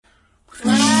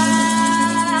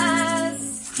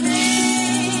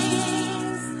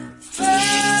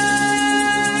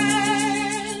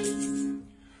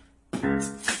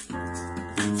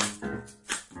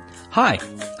Hi,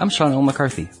 I'm Sean L.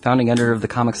 McCarthy, founding editor of The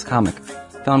Comics Comic,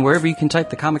 found wherever you can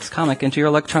type The Comics Comic into your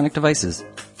electronic devices.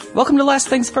 Welcome to Last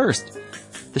Things First,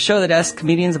 the show that asks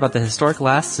comedians about the historic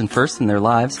lasts and firsts in their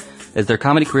lives as their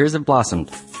comedy careers have blossomed,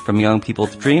 from young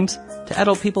people's dreams to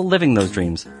adult people living those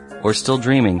dreams, or still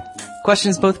dreaming.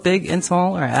 Questions both big and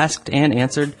small are asked and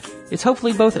answered. It's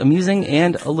hopefully both amusing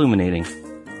and illuminating.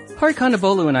 Hari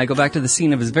Kondabolu and I go back to the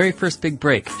scene of his very first big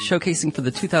break, showcasing for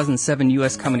the 2007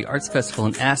 U.S. Comedy Arts Festival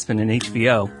in Aspen and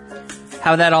HBO.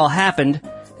 How that all happened,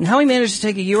 and how he managed to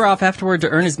take a year off afterward to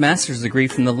earn his master's degree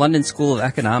from the London School of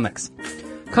Economics.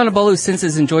 Kondabolu since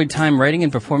has enjoyed time writing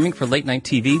and performing for late-night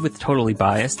TV with Totally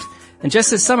Biased, and just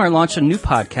this summer launched a new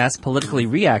podcast, Politically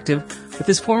Reactive, with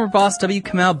his former boss W.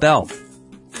 Kamau Bell.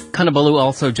 Kondabolu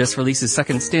also just released his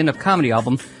second stand-up comedy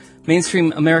album,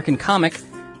 Mainstream American Comic,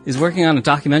 is working on a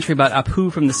documentary about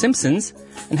Apu from The Simpsons,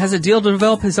 and has a deal to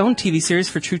develop his own TV series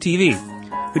for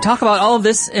TruTV. We talk about all of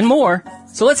this and more,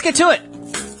 so let's get to it!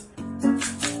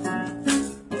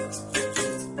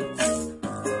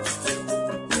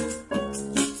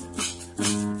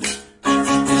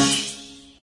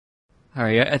 All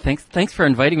right, thanks for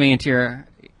inviting me into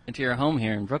your home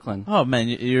here in Brooklyn. Oh man,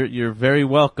 you're very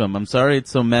welcome. I'm sorry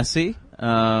it's so messy.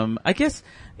 I guess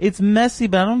it's messy,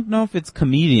 but I don't know if it's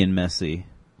comedian messy.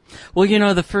 Well, you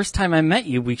know, the first time I met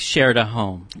you, we shared a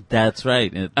home. That's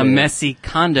right. A messy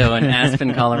condo in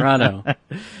Aspen, Colorado.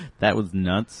 That was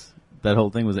nuts. That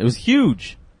whole thing was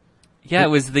huge. Yeah, it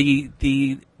was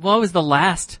it was the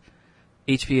last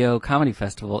HBO comedy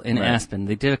festival in Aspen.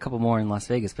 They did a couple more in Las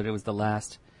Vegas, but it was the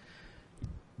last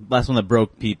one that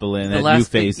broke people in, the had new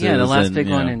faces. The last big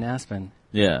one in Aspen.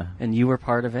 Yeah. And you were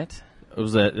part of it? It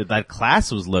was that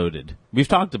class was loaded. We've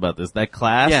talked about this. That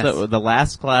class, yes. The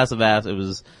last class of Aspen, it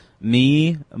was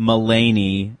me,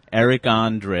 Mulaney, Eric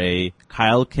Andre,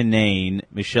 Kyle Kinane,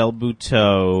 Michelle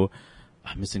Buteau.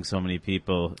 I'm missing so many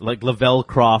people. Like Lavelle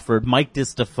Crawford, Mike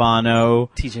DiStefano.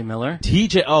 TJ Miller.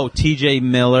 TJ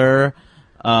Miller.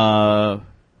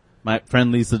 My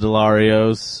friend Lisa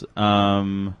Delarios.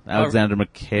 Alexander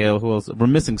McHale. Who else? We're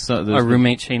missing Our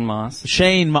roommate Shane Moss. How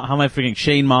am I forgetting?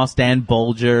 Shane Moss, Dan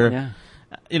Bolger. Yeah.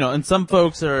 You know, and some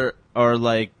folks are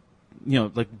like, you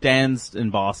know, like Dan's in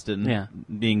Boston,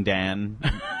 being Dan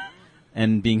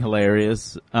and being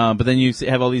hilarious. But then you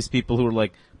have all these people who are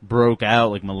like broke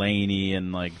out, like Mulaney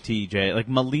and like TJ, like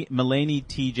Mulaney,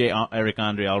 TJ, Eric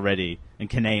Andre already, and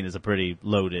Kinane is a pretty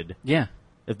loaded. Yeah.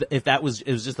 If it was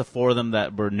just the four of them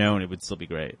that were known, it would still be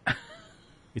great.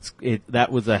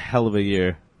 That was a hell of a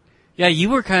year. Yeah, you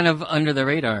were kind of under the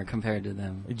radar compared to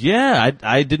them. Yeah,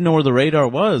 I didn't know where the radar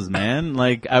was, man.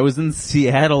 Like, I was in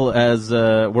Seattle as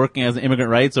working as an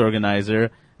immigrant rights organizer,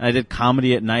 and I did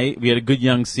comedy at night. We had a good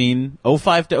young scene.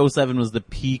 05 to 07 was the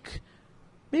peak.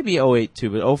 Maybe 08 too,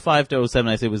 but 05 to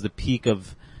 07 I say was the peak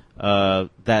of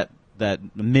that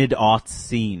mid-aughts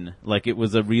scene. Like, it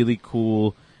was a really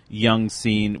cool young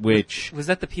scene, which was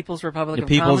that the People's Republic of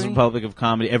Comedy? The People's Republic of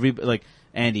Comedy.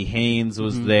 Andy Haynes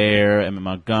was there, Emmett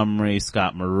Montgomery,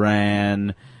 Scott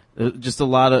Moran, just a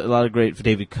lot of great,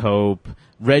 David Cope.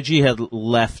 Reggie had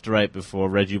left right before,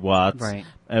 Reggie Watts. Right.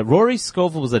 Rory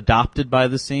Scovel was adopted by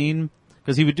the scene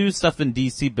because he would do stuff in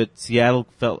DC, but Seattle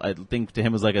felt, I think, to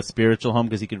him was like a spiritual home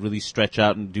because he could really stretch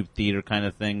out and do theater kind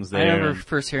of things there. I remember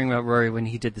first hearing about Rory when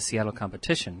he did the Seattle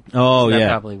competition. Oh, so that yeah.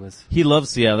 Probably was. He loved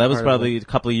Seattle. That was probably a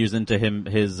couple of years into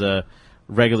his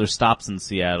regular stops in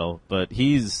Seattle, but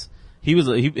he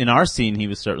in our scene, he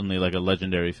was certainly like a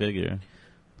legendary figure.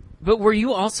 But were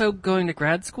you also going to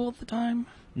grad school at the time?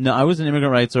 No, I was an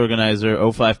immigrant rights organizer,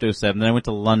 05 to 07. Then I went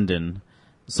to London.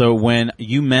 So when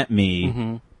you met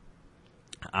me,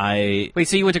 Wait,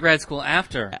 so you went to grad school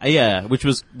after? Yeah, which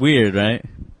was weird, right?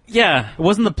 Yeah. It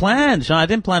wasn't the plan, Sean. I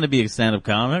didn't plan to be a stand-up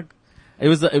comic. It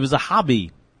was a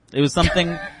hobby. It was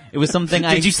something,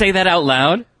 Did you say that out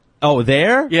loud? Oh,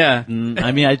 there? Yeah.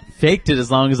 I mean, I faked it as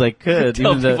long as I could.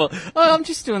 Tell people, I'm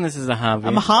just doing this as a hobby.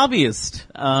 I'm a hobbyist.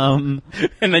 And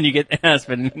then you get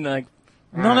Aspen, and you're like,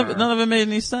 none of it made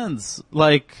any sense.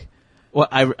 Like, well,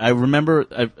 I remember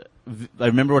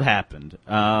what happened.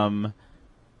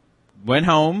 Went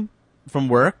home from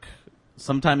work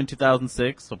sometime in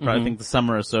 2006, so probably think the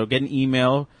summer or so, get an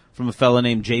email from a fellow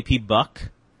named J.P. Buck.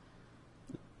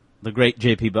 The great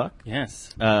J.P. Buck.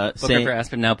 Yes. Booker for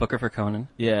Aspen, now Booker for Conan.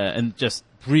 Yeah, and just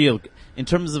real. In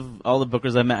terms of all the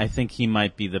Bookers I met, I think he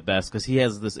might be the best because he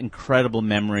has this incredible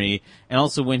memory. And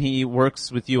also when he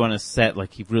works with you on a set,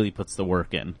 like he really puts the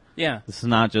work in. Yeah. This is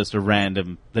not just a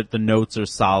random, the notes are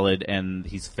solid and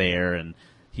he's fair and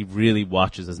he really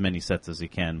watches as many sets as he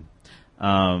can.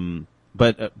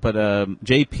 But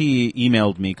JP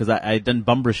emailed me because I had done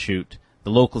Bumbershoot the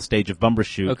local stage of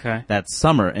Bumbershoot that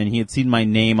summer, and he had seen my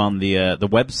name on the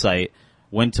website,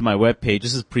 went to my webpage.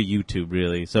 This is pre-YouTube,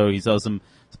 really. So he saw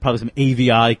probably some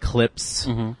AVI clips,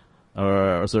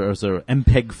 or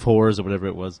MPEG-4s or whatever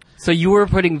it was. So you were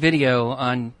putting video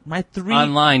on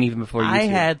online even before YouTube? I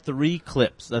had 3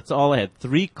 clips. That's all I had.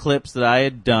 3 clips that I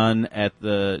had done at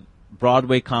the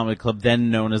Broadway Comedy Club,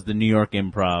 then known as the New York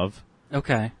Improv.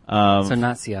 Okay. So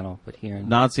not Seattle, but here.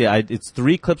 Not Seattle. It's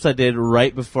 3 clips I did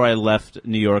right before I left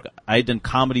New York. I had done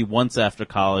comedy once after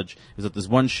college. It was at this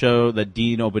one show that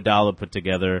Dean Obadala put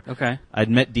together. Okay. I'd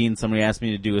met Dean. Somebody asked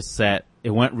me to do a set.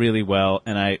 It went really well,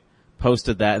 and I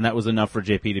posted that, and that was enough for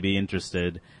JP to be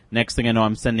interested. Next thing I know,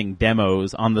 I'm sending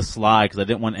demos on the sly because I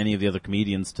didn't want any of the other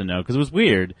comedians to know, because it was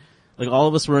weird. Like, all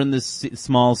of us were in this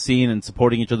small scene and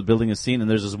supporting each other, building a scene, and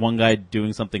there's this one guy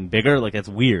doing something bigger. Like, that's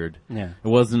weird. Yeah. It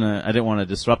wasn't I didn't want to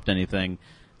disrupt anything.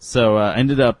 So, I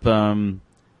ended up getting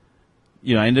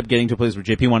to a place where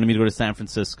JP wanted me to go to San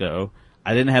Francisco.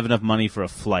 I didn't have enough money for a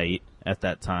flight at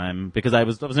that time because I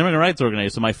was an immigrant rights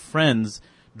organizer, so my friends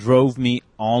drove me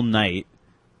all night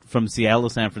from Seattle to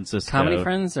San Francisco. Comedy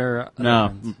friends or other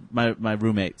friends? My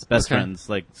roommates, best friends.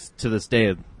 Like, to this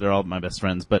day, they're all my best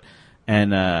friends. But I'd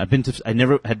never been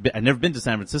to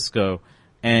San Francisco,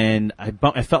 and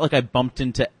I felt like I bumped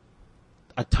into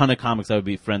a ton of comics I would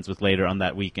be friends with later on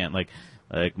that weekend, like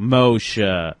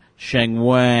Moshe, Sheng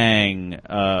Wang,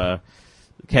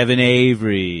 Kevin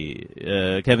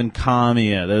Avery, Kevin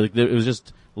Kamiya. It was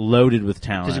just loaded with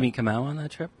talent. Did you meet Kamau on that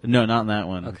trip? No, not on that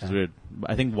one. Okay. It was weird.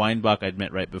 I think Weinbach I'd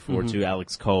met right before too.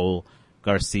 Alex Cole,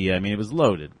 Garcia. I mean, it was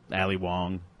loaded. Ali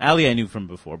Wong. Ali I knew from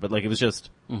before, but like it was just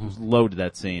it was loaded,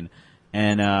 that scene.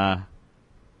 And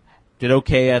did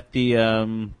okay at the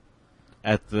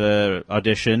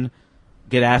audition.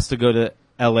 Get asked to go to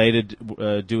L.A.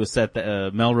 to do a set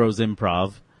at Melrose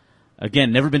Improv.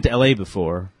 Again, never been to L.A.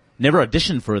 before. Never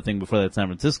auditioned for a thing before that San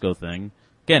Francisco thing.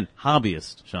 Again,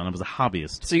 hobbyist, Sean. I was a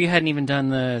hobbyist. So you hadn't even done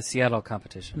the Seattle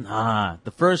competition? Nah.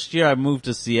 The first year I moved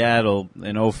to Seattle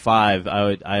in 2005,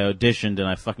 I auditioned and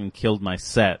I fucking killed my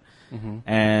set.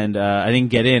 And I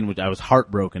didn't get in, which I was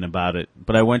heartbroken about it.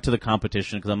 But I went to the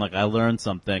competition because I'm like, I learned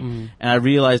something. And I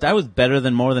realized I was better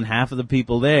than more than half of the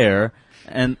people there.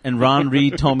 And Ron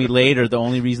Reed told me later the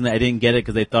only reason that I didn't get it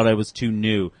because they thought I was too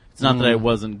new. It's not that I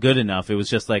wasn't good enough. It was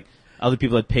just like other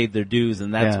people had paid their dues,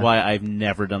 and that's why I've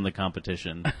never done the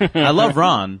competition. I love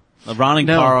Ron. Ron and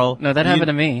Carl. No, that happened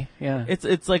to me. Yeah.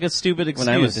 It's like a stupid excuse.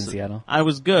 When I was in Seattle. I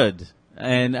was good.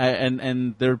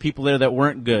 And there were people there that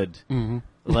weren't good.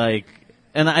 Like,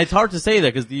 and it's hard to say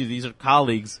that because these are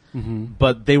colleagues,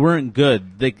 but they weren't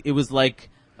good. It was like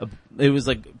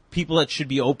people that should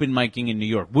be open micing in New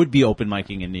York would be open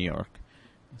micing in New York.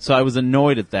 So I was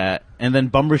annoyed at that. And then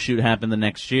Bumbershoot happened the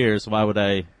next year, so why would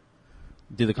I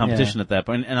do the competition at that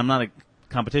point? And I'm not a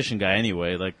competition guy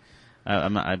anyway. Like,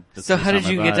 I'm not. So how did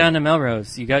you get down to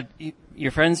Melrose?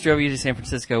 Your friends drove you to San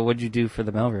Francisco. What did you do for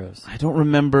the Melrose? I don't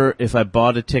remember if I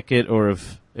bought a ticket or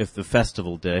if the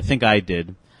festival did. I think I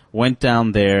did. Went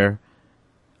down there.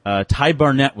 Ty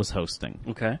Barnett was hosting.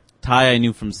 Okay. Ty I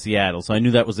knew from Seattle, so I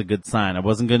knew that was a good sign. I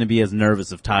wasn't going to be as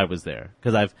nervous if Ty was there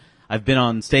because I've been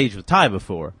on stage with Ty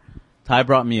before. Ty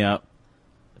brought me up.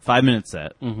 5-minute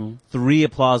set. 3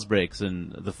 applause breaks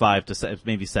in the 5 to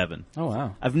maybe 7. Oh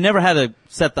wow! I've never had a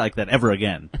set like that ever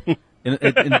again. in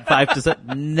 5 to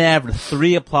 7, never.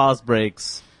 3 applause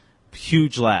breaks,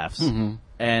 huge laughs.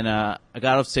 And I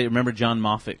got off stage. Remember, John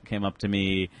Moffat came up to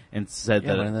me and said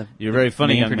that you're very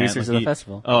funny, young man. Producers of the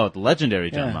festival. Oh, the legendary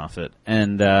John Moffat.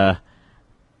 And I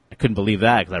couldn't believe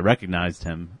that because I recognized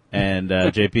him. And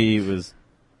JP was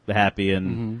happy.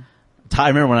 And I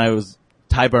remember when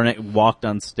Ty Barnett walked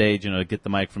on stage, to get the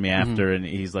mic from me after, and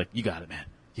he's like, "You got it, man.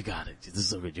 You got it. This is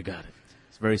so good. You got it."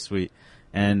 It's very sweet.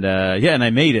 And and I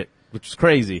made it, which was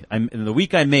crazy. In the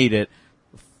week I made it,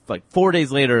 like 4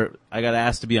 days later, I got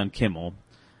asked to be on Kimmel.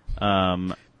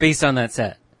 Based on that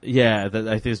set. Yeah,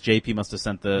 I think JP must have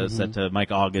sent the set to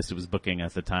Mike August, who was booking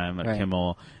at the time at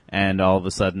Kimmel, and all of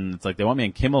a sudden it's like they want me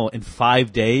on Kimmel in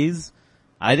 5 days.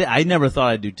 I never thought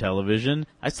I'd do television.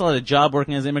 I still had a job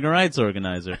working as an immigrant rights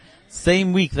organizer.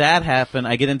 Same week that happened,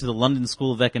 I get into the London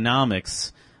School of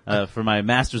Economics for my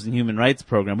Masters in Human Rights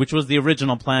program, which was the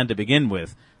original plan to begin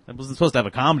with. I wasn't supposed to have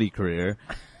a comedy career.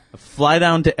 I fly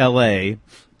down to L.A.,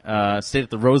 stayed at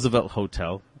the Roosevelt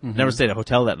Hotel. Never stayed at a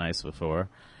hotel that nice before.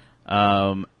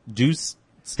 Do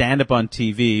stand-up on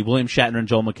TV. William Shatner and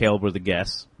Joel McHale were the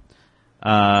guests.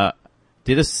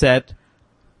 Did a set.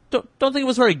 Don't think it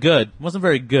was very good. It wasn't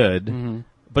very good.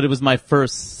 But it was my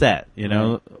first set, and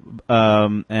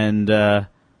that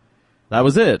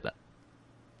was it.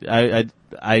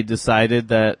 I decided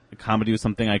that comedy was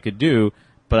something I could do,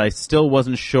 but I still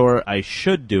wasn't sure I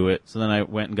should do it. So then I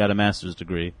went and got a master's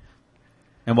degree.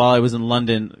 And while I was in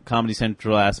London, Comedy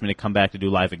Central asked me to come back to do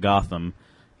Live at Gotham.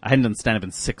 I hadn't done stand-up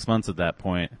in 6 months at that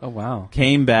point. Oh, wow.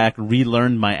 Came back,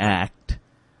 relearned my act,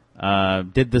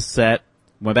 did the set,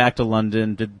 went back to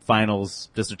London, did finals,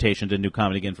 dissertation, did new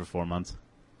comedy again for 4 months.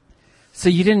 So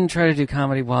you didn't try to do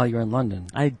comedy while you were in London?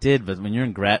 I did, but when you're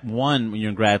in grad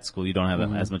school, you don't have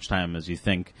as much time as you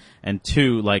think. And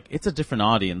two, like, it's a different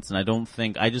audience, and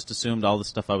I just assumed all the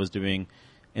stuff I was doing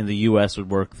in the U.S. would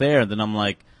work there. And then I'm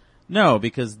like, no,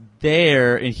 because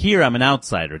there, and here I'm an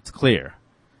outsider, it's clear.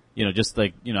 You know, just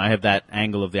like, you know, I have that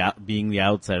angle of being the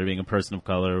outsider, being a person of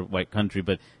color, white country,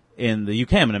 but in the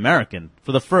UK I'm an American.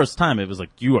 For the first time, it was like,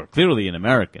 you are clearly an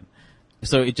American.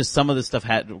 So it just, some of this stuff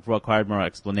required more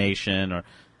explanation, or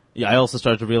I also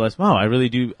started to realize, wow,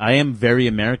 I am very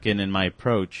American in my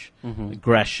approach.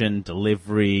 Aggression,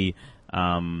 delivery,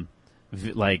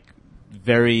 like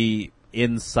very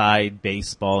inside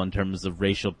baseball in terms of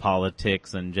racial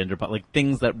politics and gender, like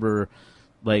things that were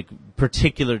like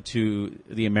particular to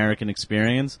the American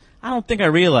experience. I don't think I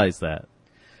realized that.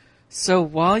 So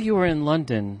while you were in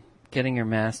London getting your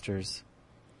master's,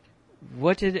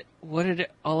 what did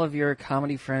all of your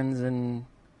comedy friends and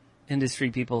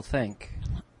industry people think?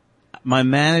 My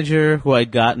manager, who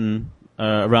I'd gotten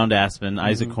around Aspen,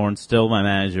 Isaac Horn, still my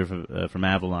manager from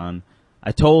Avalon,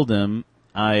 I told him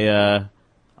I'm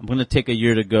going to take a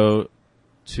year to go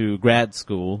to grad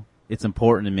school. It's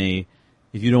important to me.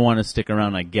 If you don't want to stick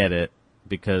around, I get it,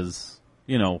 because,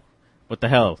 you know, what the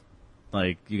hell?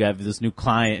 Like, you got this new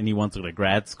client and he wants to go to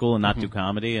grad school and not do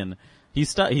comedy, and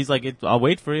he's like, I'll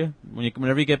wait for you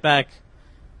whenever you get back.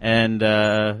 And,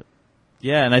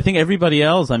 yeah, and I think everybody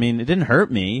else, I mean, it didn't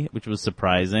hurt me, which was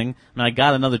surprising. And I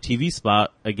got another TV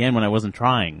spot again when I wasn't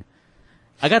trying.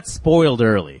 I got spoiled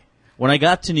early. When I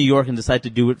got to New York and decided to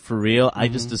do it for real, I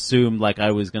just assumed like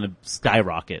I was going to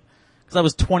skyrocket. Because I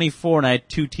was 24 and I had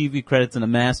 2 TV credits and a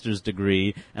master's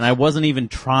degree, and I wasn't even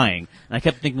trying. And I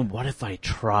kept thinking, what if I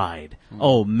tried?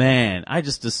 Oh man, I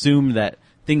just assumed that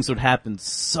things would happen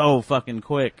so fucking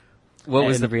quick. What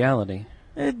was the reality?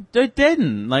 It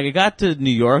didn't. Like, I got to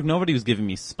New York, nobody was giving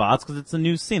me spots because it's a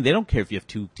new scene. They don't care if you have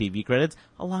 2 TV credits.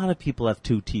 A lot of people have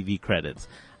 2 TV credits.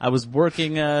 I was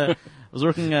working a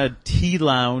tea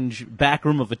lounge, back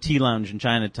room of a tea lounge in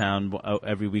Chinatown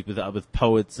every week with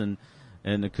poets and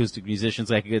acoustic musicians.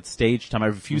 So I could get stage time. I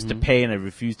refused to pay and I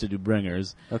refused to do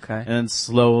bringers. Okay. And then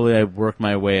slowly I worked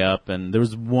my way up, and there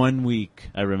was 1 week,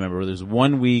 I remember,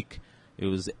 it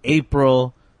was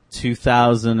April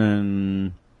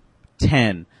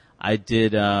 2010. I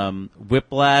did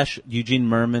Whiplash, Eugene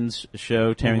Merman's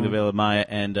show, Tearing the Veil of Maya,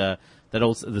 and the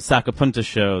Sacapunta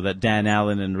show that Dan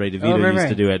Allen and Ray DeVito used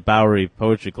to do at Bowery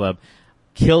Poetry Club.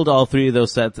 Killed all 3 of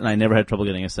those sets, and I never had trouble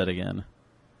getting a set again.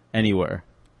 Anywhere.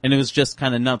 And it was just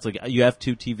kind of nuts. Like, you have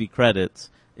 2 TV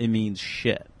credits, it means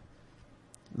shit.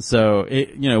 So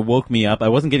it, you know, woke me up. I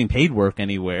wasn't getting paid work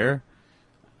anywhere.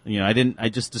 You know, I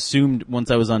just assumed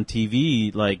once I was on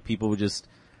TV, like, people would just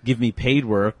give me paid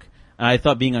work. And I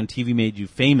thought being on TV made you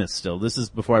famous still. This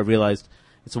is before I realized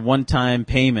it's a one-time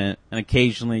payment, and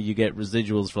occasionally you get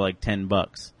residuals for like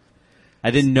 $10. I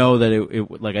didn't know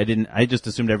that I just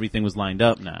assumed everything was lined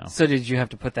up now. So did you have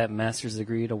to put that master's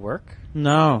degree to work?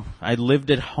 No. I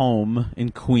lived at home in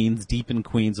Queens, deep in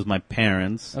Queens with my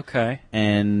parents. Okay.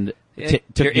 And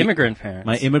your immigrant parents.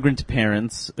 My immigrant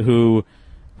parents, who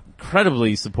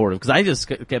incredibly supportive, because I just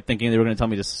kept thinking they were going to tell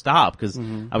me to stop, because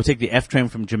I would take the F train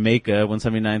from Jamaica,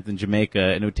 179th in Jamaica,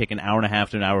 and it would take an hour and a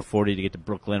half to an hour 40 to get to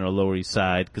Brooklyn or Lower East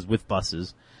Side, because with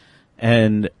buses.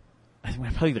 And I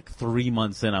think probably like 3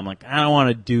 months in, I'm like, I don't want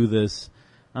to do this.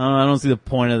 I don't see the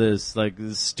point of this. Like,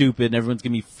 this is stupid, and everyone's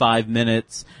giving me 5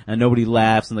 minutes, and nobody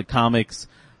laughs, and the comics,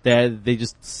 they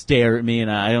just stare at me,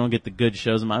 and I don't get the good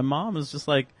shows. And my mom is just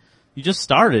like, you just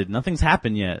started. Nothing's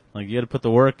happened yet. Like, you got to put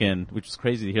the work in, which is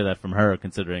crazy to hear that from her,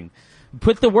 considering.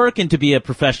 Put the work in to be a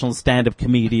professional stand-up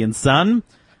comedian, son.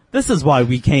 This is why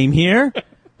we came here.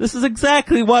 This is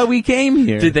exactly why we came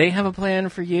here. Did they have a plan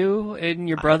for you and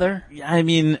your brother? I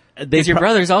mean, because your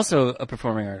brother's also a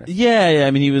performing artist. Yeah.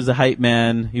 I mean, he was a hype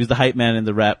man. He was the hype man in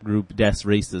the rap group Des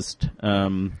Racist.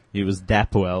 He was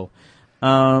Dapwell.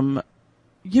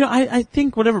 You know, I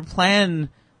think whatever plan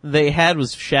they had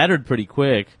was shattered pretty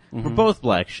quick. We're both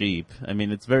black sheep. I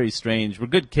mean, it's very strange. We're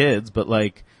good kids, but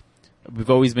like, we've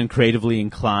always been creatively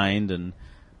inclined and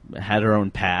had our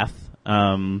own path.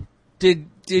 Did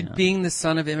being the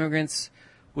son of immigrants,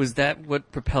 was that what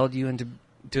propelled you into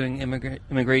doing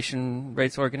immigration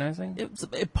rights organizing?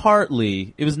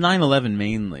 Partly. It was 9/11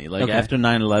 mainly. Like, after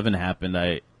 9/11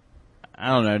 happened, I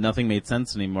don't know, nothing made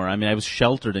sense anymore. I mean, I was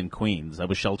sheltered in Queens. I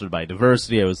was sheltered by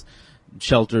diversity. I was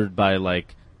sheltered by,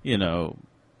 like, you know,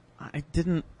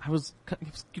 you're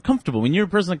comfortable. When you're a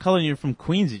person of color and you're from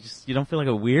Queens, you don't feel like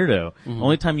a weirdo. Mm-hmm.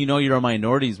 Only time you know you're a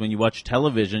minority is when you watch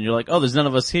television. You're like, oh, there's none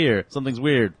of us here. Something's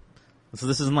weird. So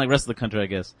this isn't like the rest of the country, I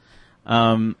guess.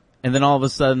 And then all of a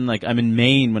sudden, like, I'm in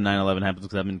Maine when 9/11 happens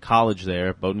because I'm in college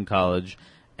there, Bowdoin College.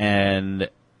 And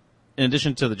in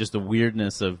addition to just the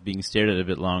weirdness of being stared at a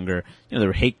bit longer, you know, there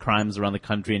were hate crimes around the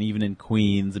country and even in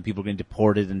Queens, and people were getting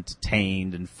deported and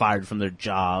detained and fired from their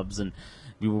jobs, and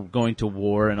we were going to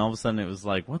war, and all of a sudden it was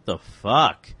like, what the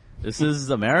fuck? This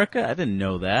is America? I didn't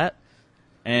know that.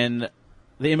 And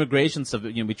the immigration stuff,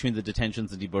 you know, between the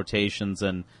detentions and deportations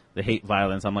and the hate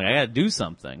violence, I'm like, I gotta do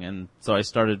something. And so I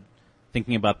started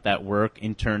thinking about that work,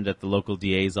 interned at the local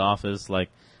DA's office. Like,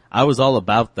 I was all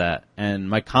about that. And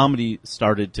my comedy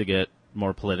started to get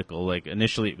more political. Like,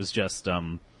 initially it was just,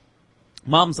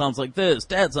 Mom sounds like this,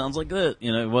 Dad sounds like this.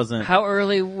 You know, it wasn't. How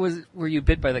early were you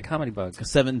bit by the comedy bug?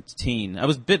 17. I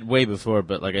was bit way before,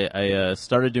 but like I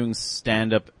started doing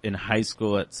stand-up in high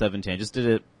school at 17. I just did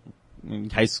it in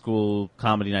high school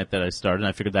comedy night that I started, and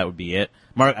I figured that would be it.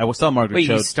 I saw Margaret Wait,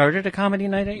 Cho. you started a comedy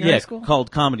night at your high school? Yeah,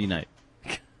 called Comedy Night.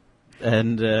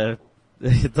 And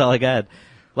that's all I got.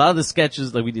 A lot of the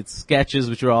sketches, like we did sketches,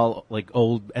 which were all like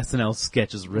old SNL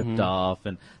sketches ripped off,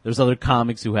 and there's other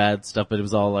comics who had stuff, but it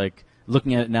was all like,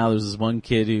 looking at it now, there's this one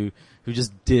kid who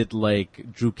just did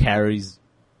like Drew Carey's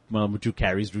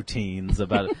routines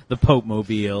about the Pope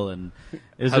Mobile, and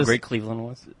it was how great Cleveland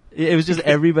was. It was just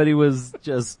everybody was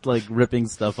just like ripping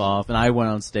stuff off, and I went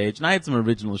on stage and I had some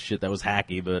original shit that was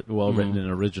hacky but well written and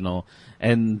original,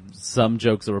 and some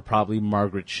jokes that were probably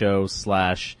Margaret Cho /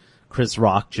 Chris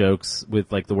Rock jokes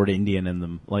with like the word Indian in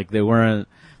them. Like they weren't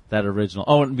that original.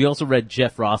 Oh, and we also read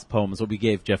Jeff Ross poems, so we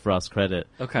gave Jeff Ross credit.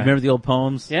 Okay. Remember the old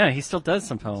poems? Yeah, he still does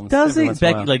some poems. Does he?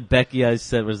 Becky, I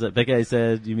said, what is that? Becky, I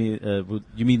said, you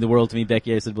mean the world to me?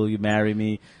 Becky, I said, will you marry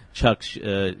me? Chuck,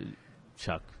 Jeff,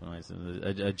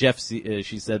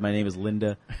 she said, my name is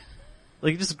Linda.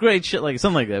 Like, just great shit, like,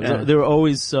 something like that. Yeah. They were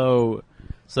always so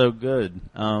good.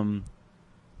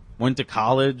 Went to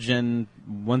college, and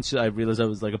once I realized I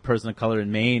was like a person of color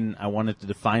in Maine, I wanted to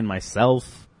define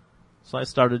myself. So I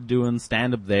started doing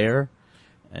stand-up there,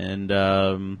 and,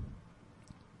 did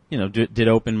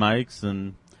open mics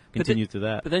and continued to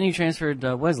that. But then you transferred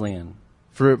Wesleyan.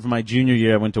 For my junior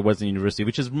year, I went to Wesleyan University,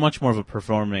 which is much more of a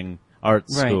performing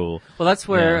arts school. Well, that's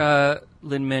where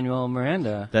Lin-Manuel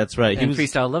Miranda. That's right. And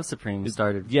Freestyle Love Supreme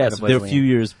started. Yes, there were a few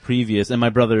years previous, and my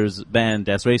brother's band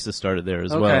Das Racist started there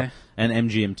as well, and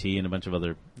MGMT and a bunch of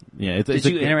other. Yeah, Did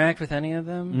you interact with any of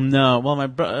them? No. Well,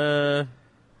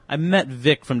 I met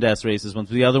Vic from Das Racist once,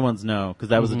 but the other ones no, because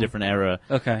that was a different era.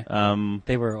 Okay.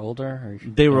 They were older?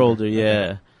 They were older, yeah.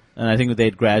 Okay. And I think that they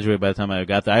had graduated by the time I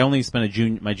got there. I only spent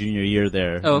my junior year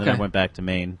there, and then I went back to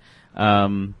Maine.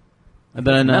 And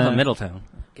then enough of Middletown.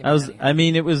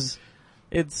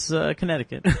 It's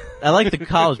Connecticut. I like the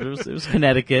college, but it was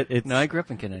Connecticut. No, I grew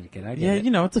up in Connecticut. I get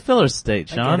it. It's a filler state,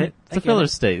 Sean. I get it. It's a filler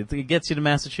state. It gets you to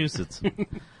Massachusetts. and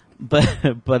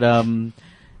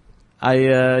then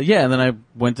I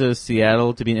went to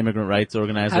Seattle to be an immigrant rights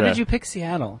organizer. How did you pick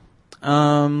Seattle?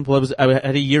 I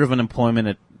had a year of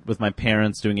unemployment with my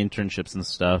parents doing internships and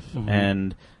stuff,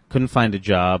 and couldn't find a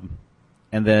job.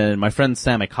 And then my friend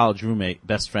Sam, my college roommate,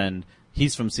 best friend,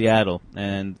 he's from Seattle,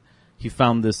 and he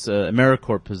found this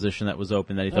AmeriCorps position that was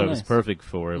open that he thought it was perfect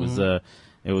for. It was a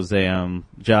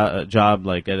job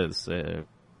like at this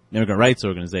immigrant rights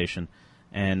organization,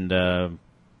 and I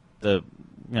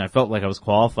felt like I was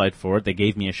qualified for it. They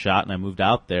gave me a shot, and I moved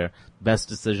out there. Best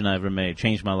decision I ever made.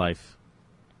 Changed my life.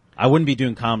 I wouldn't be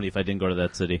doing comedy if I didn't go to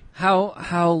that city.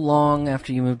 How long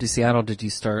after you moved to Seattle did you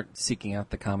start seeking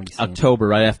out the comedy scene? October,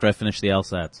 right after I finished the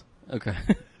LSATs. Okay.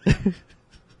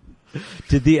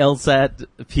 Did the LSAT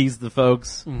appease the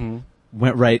folks?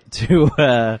 Went right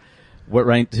to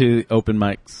open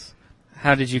mics.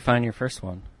 How did you find your first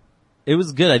one? It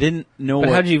was good. I didn't know. But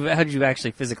how did you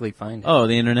actually physically find it? Oh,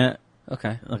 the internet.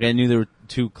 Okay. Like I knew there were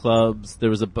 2 clubs. There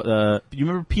was you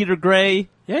remember Peter Gray?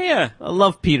 Yeah. I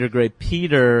love Peter Gray.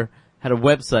 Peter had a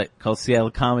website called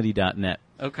SeattleComedy.net.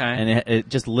 Okay. And it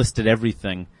just listed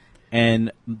everything.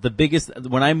 And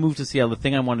when I moved to Seattle, the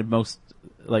thing I wanted most,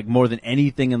 like more than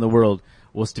anything in the world,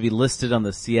 was to be listed on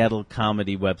the Seattle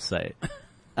Comedy website.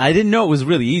 I didn't know it was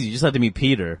really easy. You just had to meet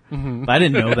Peter. But I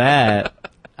didn't know that.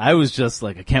 I was just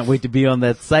like, I can't wait to be on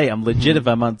that site. I'm legit if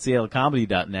I'm on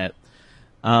SeattleComedy.net.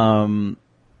 I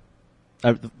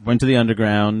went to the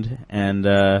Underground,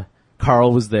 and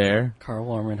Carl was there. Carl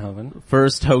Warmenhoven.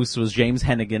 First host was James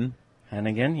Hennigan.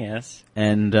 Hennigan, yes.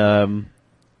 And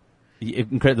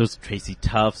There was Tracy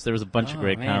Tufts. There was a bunch of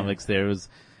great comics there.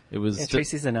 It was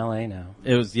Tracy's in LA now.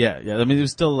 It was, yeah. I mean, it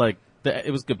was still like,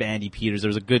 it was good. Andy Peters. There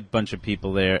was a good bunch of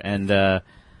people there. And,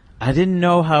 I didn't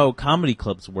know how comedy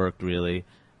clubs worked, really.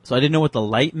 So I didn't know what the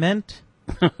light meant.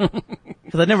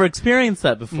 Because I'd never experienced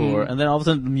that before. And then all of a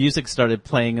sudden the music started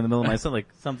playing in the middle of my set, like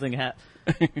something happened.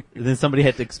 Then somebody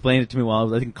had to explain it to me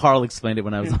I think Carl explained it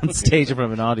when I was on stage in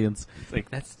front of an audience. It's like,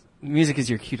 music is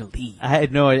your cue to leave. I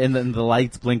had no idea, and then the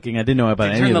lights blinking. I didn't know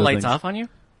about any of those Did he turn the lights things. off on you?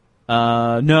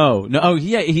 No. Oh,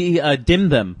 yeah, he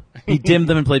dimmed them. He dimmed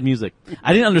them and played music.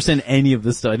 I didn't understand any of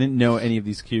this stuff. I didn't know any of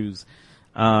these cues.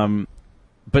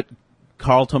 But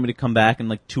Carl told me to come back and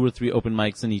like 2 or 3 open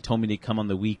mics, and he told me to come on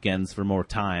the weekends for more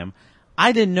time.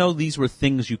 I didn't know these were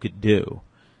things you could do.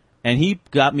 And he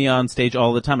got me on stage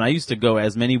all the time. And I used to go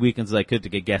as many weekends as I could to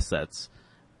get guest sets.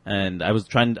 And I was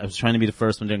trying to be the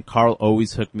first one. And Carl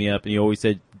always hooked me up, and he always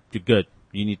said, "You're good.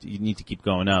 You need to keep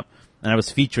going up." And I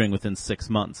was featuring within 6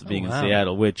 months of being in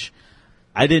Seattle, which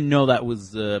I didn't know that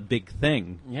was a big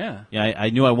thing. Yeah. Yeah,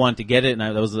 I knew I wanted to get it, and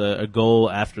that was a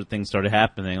goal after things started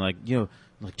happening. Like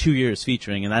 2 years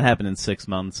featuring, and that happened in 6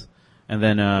 months. And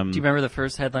then, do you remember the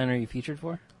first headliner you featured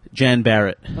for? Jan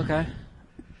Barrett. Okay.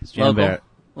 Jan Barrett.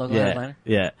 Local headliner?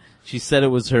 Yeah. She said it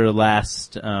was her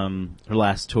last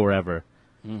tour ever.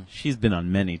 She's been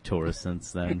on many tours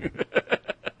since then.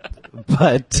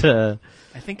 But,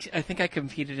 I think I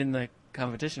competed in the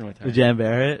competition with her. With Jan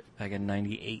Barrett? Back in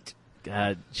 98.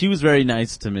 God, she was very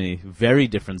nice to me. Very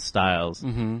different styles.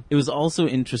 Mm-hmm. It was also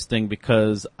interesting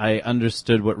because I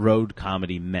understood what road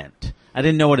comedy meant. I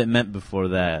didn't know what it meant before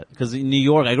that. Because in New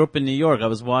York, I grew up in New York. I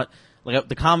was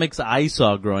the comics I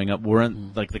saw growing up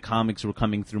weren't like the comics were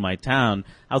coming through my town.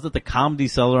 I was at the Comedy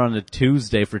Cellar on a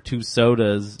Tuesday for 2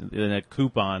 sodas and a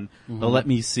coupon. They'll let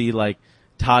me see like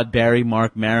Todd Barry,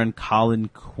 Mark Maron, Colin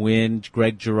Quinn,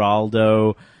 Greg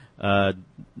Giraldo, Adam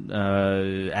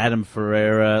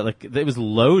Ferreira. Like, it was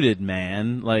loaded,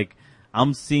 man. Like,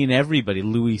 I'm seeing everybody.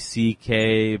 Louis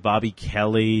C.K., Bobby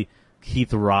Kelly,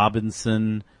 Keith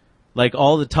Robinson. Like,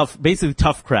 all the basically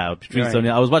tough crowd. Right.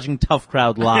 I was watching Tough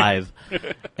Crowd live.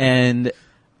 And,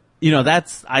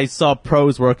 I saw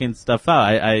pros working stuff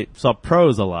out. I saw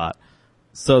pros a lot.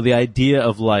 So the idea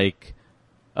of like,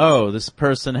 oh, this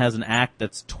person has an act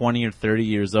that's 20 or 30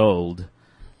 years old,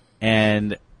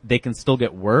 and they can still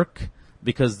get work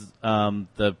because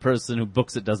the person who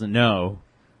books it doesn't know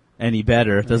any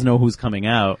better, doesn't know who's coming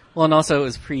out. Well, and also it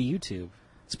was pre-YouTube.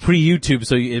 It's pre-YouTube,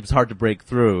 so it was hard to break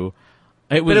through.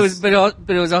 But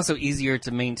it was also easier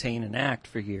to maintain an act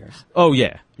for years. Oh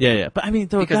yeah. But I mean,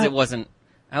 because it wasn't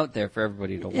out there for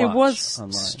everybody to watch. It was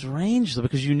online. Strange though,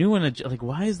 because you knew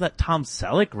why is that Tom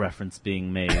Selleck reference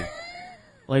being made?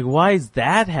 Like, why is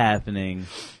that happening?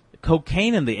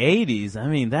 Cocaine in the 80s. I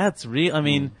mean, that's real. I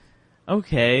mean,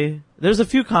 okay. There's a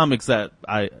few comics that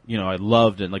I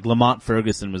loved, and like Lamont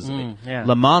Ferguson was.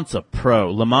 Lamont's a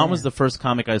pro. Lamont was the first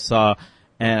comic I saw,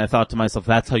 and I thought to myself,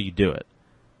 that's how you do it.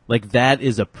 Like, that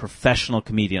is a professional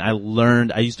comedian.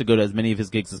 I used to go to as many of his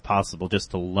gigs as possible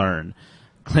just to learn.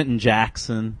 Clinton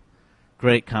Jackson,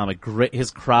 great comic. Great.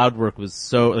 His crowd work was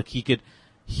so, like,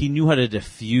 he knew how to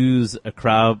diffuse a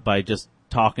crowd by just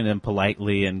talking to them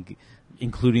politely and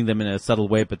including them in a subtle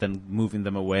way, but then moving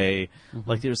them away.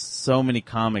 Like, there's so many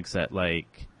comics that,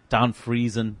 like, Don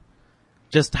Friesen,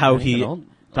 just how Don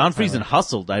Friesen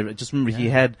hustled. I just remember he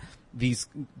had these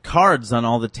cards on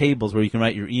all the tables where you can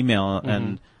write your email,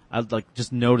 and I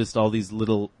just noticed all these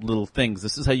little things.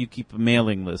 This is how you keep a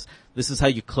mailing list. This is how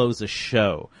you close a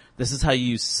show. This is how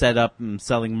you set up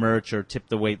selling merch or tip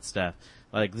the wait staff.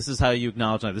 Like, this is how you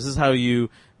acknowledge that. This is how you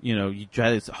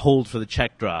try to hold for the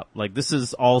check drop. Like, this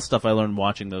is all stuff I learned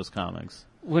watching those comics.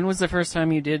 When was the first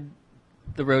time you did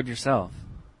the road yourself?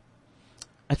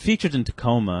 I featured in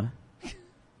Tacoma.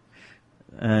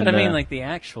 And, but I mean, like, the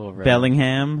actual road.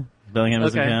 Bellingham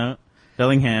doesn't count.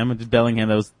 Bellingham. I did Bellingham.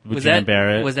 That was with Jan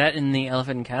Barrett. Was that in the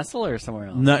Elephant and Castle or somewhere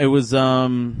else? No, it was,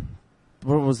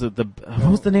 what was it?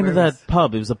 What was the name of that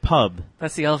pub? It was a pub.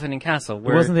 That's the Elephant and Castle.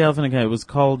 It wasn't the Elephant and Castle. It was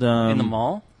called, in the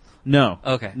mall? No.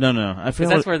 Okay. No. I feel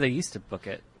that's where they used to book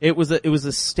it. It was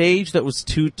a stage that was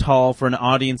too tall for an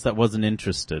audience that wasn't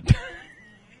interested.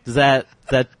 Is that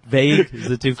vague? Is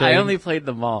it too vague? I only played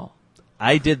the mall.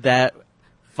 I did that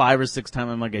 5 or 6 times.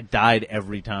 I'm like, I died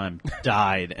every time.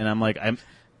 And I'm like,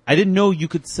 I didn't know you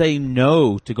could say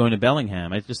no to going to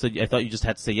Bellingham. I thought you just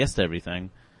had to say yes to everything.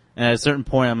 And at a certain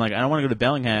point, I'm like, I don't want to go to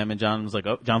Bellingham. And John was like,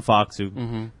 John Fox,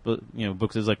 who,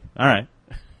 books is like, all right.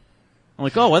 I'm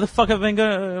like, why the fuck have I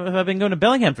been going to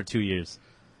Bellingham for 2 years?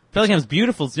 Bellingham's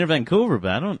beautiful. It's near Vancouver,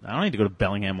 but I don't need to go to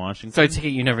Bellingham, Washington. So I take it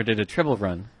you never did a triple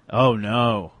run. Oh,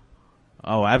 no.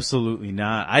 Oh, absolutely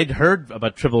not. I'd heard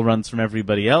about triple runs from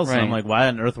everybody else, and I'm like, why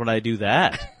on earth would I do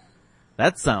that?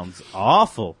 That sounds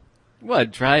awful.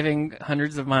 What, driving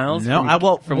hundreds of miles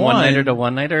from one-nighter to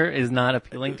one-nighter is not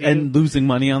appealing to you? And losing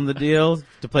money on the deal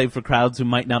to play for crowds who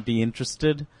might not be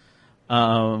interested.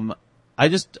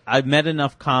 I met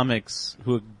enough comics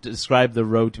who described the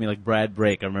road to me, like Brad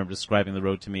Brake. I remember describing the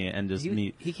road to me and just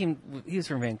he was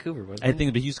from Vancouver, wasn't he? I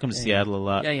think, but he used to come to Seattle a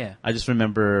lot. Yeah. I just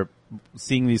remember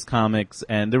seeing these comics,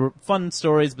 and there were fun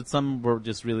stories, but some were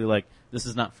just really like, this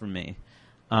is not for me.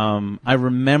 I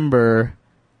remember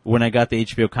when I got the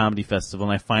HBO Comedy Festival,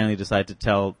 and I finally decided to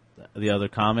tell the other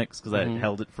comics, because I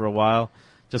held it for a while.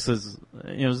 Just as,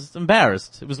 I was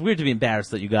embarrassed. It was weird to be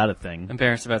embarrassed that you got a thing.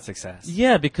 Embarrassed about success.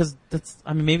 Yeah, because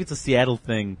maybe it's a Seattle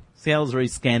thing. Seattle's very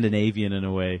Scandinavian in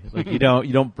a way. Like, you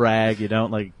don't brag,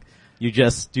 you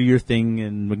just do your thing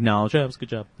and acknowledge, it was a good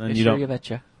job. And you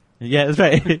betcha. Yeah, that's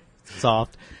right.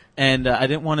 Soft. And I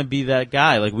didn't want to be that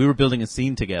guy. Like, we were building a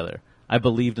scene together. I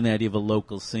believed in the idea of a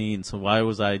local scene, so why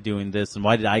was I doing this, and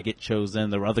why did I get chosen?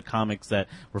 There were other comics that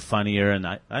were funnier, and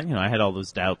I had all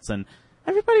those doubts, and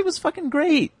everybody was fucking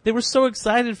great. They were so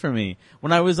excited for me.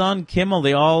 When I was on Kimmel,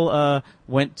 they all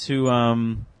went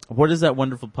to what is that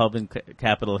wonderful pub in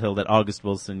Capitol Hill that August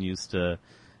Wilson used to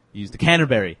use, the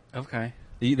Canterbury. Okay.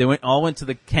 They all went to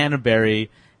the Canterbury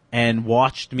and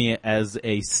watched me as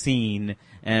a scene.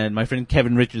 And my friend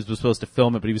Kevin Richards was supposed to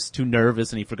film it, but he was too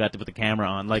nervous and he forgot to put the camera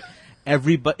on. Like,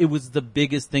 it was the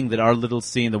biggest thing that our little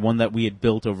scene, the one that we had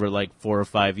built over like 4 or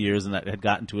 5 years and that had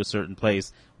gotten to a certain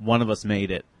place, one of us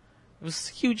made it. It was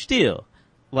a huge deal.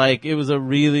 Like, it was a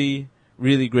really,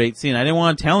 really great scene. I didn't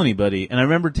want to tell anybody. And I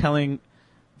remember telling,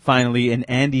 finally, and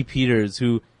Andy Peters,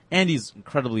 Andy's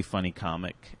incredibly funny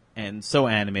comic and so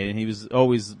animated. He was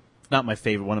always, not my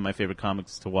favorite, one of my favorite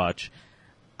comics to watch.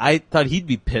 I thought he'd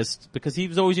be pissed because he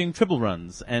was always doing triple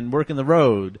runs and working the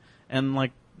road. And,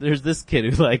 like, there's this kid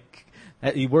who, like,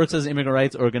 he works as an immigrant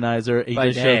rights organizer. He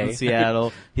just shows in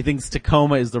Seattle. He thinks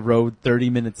Tacoma is the road 30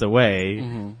 minutes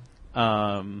away.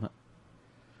 Mm-hmm.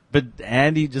 But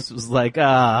Andy just was like,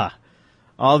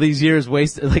 all these years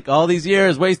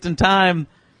wasting time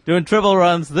doing triple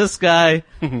runs. This guy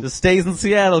just stays in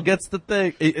Seattle, gets the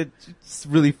thing. It's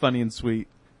really funny and sweet.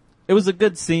 It was a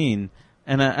good scene.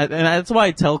 And that's why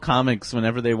I tell comics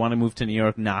whenever they want to move to New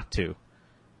York not to.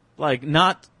 Like,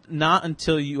 not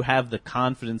until you have the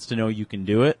confidence to know you can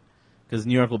do it. Because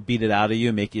New York will beat it out of you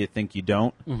and make you think you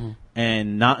don't. Mm-hmm.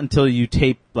 And not until you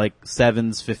tape like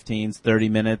 7s, 15s, 30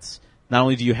 minutes. Not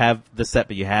only do you have the set,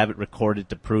 but you have it recorded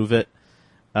to prove it.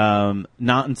 Not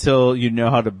until you know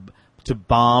how to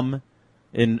bomb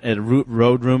in a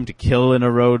road room, to kill in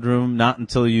a road room. Not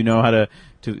until you know how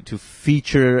to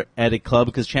feature at a club,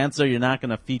 because chances are you're not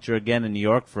going to feature again in New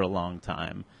York for a long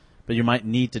time. But you might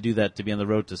need to do that to be on the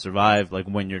road to survive, like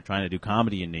when you're trying to do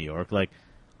comedy in New York. Like,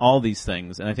 all these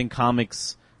things. And I think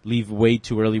comics leave way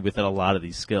too early with a lot of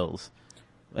these skills.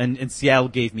 And Seattle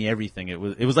gave me everything. It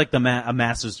was like a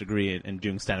master's degree in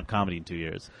doing stand-up comedy in 2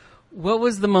 years. What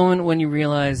was the moment when you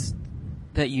realized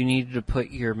that you needed to put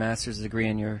your master's degree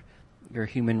and your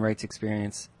human rights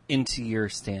experience into your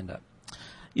stand-up?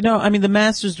 The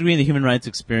master's degree in the human rights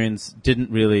experience didn't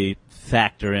really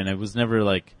factor in. It was never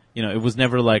like, it was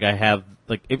never like I have,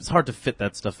 like, it was hard to fit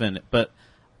that stuff in. But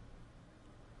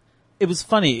it was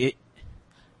funny.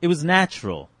 It was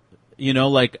natural.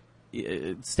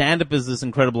 Stand-up is this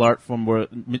incredible art form where,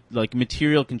 like,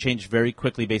 material can change very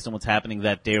quickly based on what's happening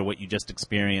that day or what you just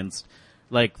experienced.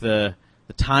 Like, the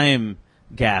time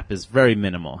gap is very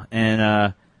minimal.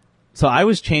 And, so I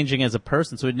was changing as a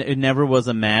person, so it never was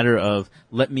a matter of,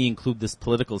 let me include this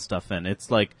political stuff in. It's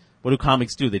like, what do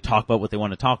comics do? They talk about what they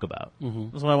want to talk about. Mm-hmm.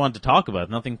 That's what I wanted to talk about.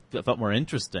 Nothing felt more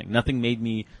interesting. Nothing made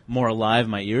me more alive.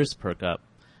 My ears perk up.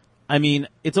 I mean,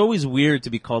 it's always weird to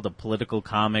be called a political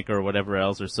comic or whatever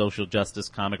else, or social justice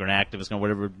comic or an activist, or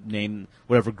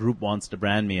whatever group wants to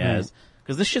brand me as.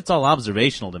 Because this shit's all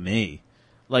observational to me.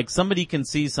 Like, somebody can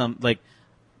see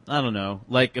I don't know,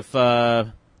 like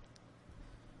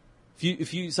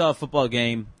if you saw a football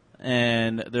game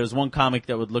and there's one comic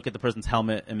that would look at the person's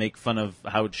helmet and make fun of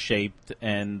how it's shaped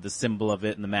and the symbol of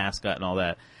it and the mascot and all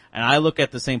that. And I look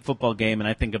at the same football game and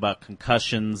I think about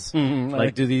concussions. Mm-hmm,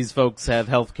 like, do these folks have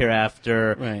health care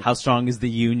after? Right. How strong is the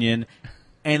union?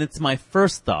 And it's my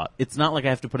first thought. It's not like I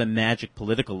have to put a magic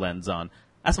political lens on.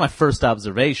 That's my first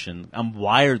observation. I'm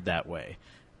wired that way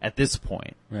at this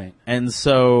point. Right. And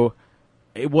so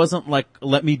it wasn't like,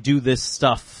 let me do this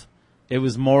stuff. It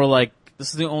was more like, this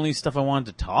is the only stuff I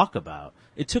wanted to talk about.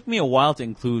 It took me a while to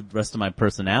include the rest of my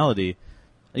personality.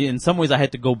 In some ways, I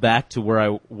had to go back to where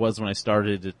I was when I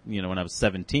started, when I was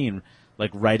 17,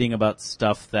 like writing about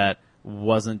stuff that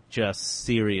wasn't just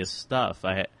serious stuff.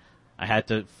 I had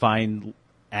to find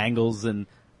angles and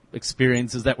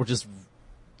experiences that were just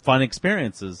fun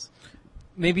experiences.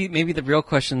 Maybe the real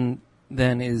question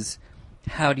then is,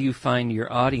 how do you find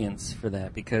your audience for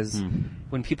that? Because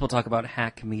when people talk about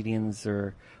hack comedians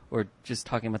or just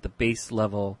talking about the base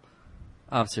level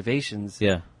observations,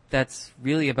 that's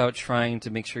really about trying to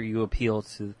make sure you appeal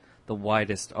to the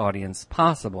widest audience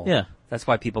possible. Yeah. That's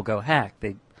why people go hack.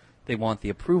 They want the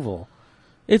approval.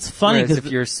 It's funny because if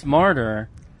you're smarter,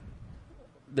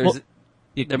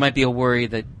 there might be a worry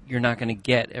that you're not going to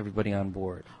get everybody on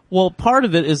board. Well, part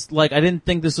of it is like I didn't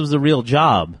think this was a real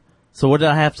job. So what did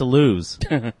I have to lose?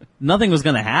 Nothing was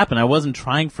going to happen. I wasn't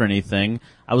trying for anything.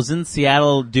 I was in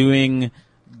Seattle doing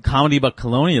comedy about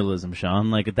colonialism,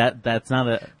 Sean. Like that's not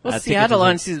a... Well, Seattle,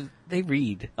 honestly, they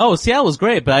read. Oh, Seattle was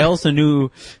great, but I also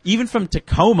knew, even from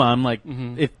Tacoma, I'm like,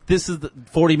 if this is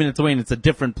 40 minutes away and it's a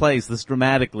different place this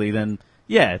dramatically, then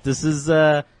yeah, this is,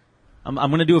 I'm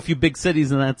going to do a few big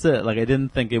cities and that's it. Like I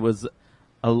didn't think it was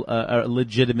a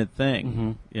legitimate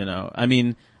thing, you know. I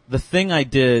mean, the thing I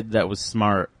did that was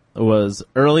smart was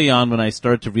early on when I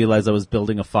started to realize I was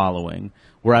building a following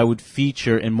where I would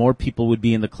feature and more people would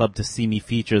be in the club to see me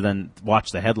feature than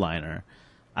watch the headliner.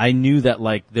 I knew that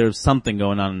like there's something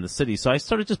going on in the city. So I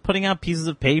started just putting out pieces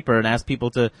of paper and asked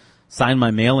people to sign my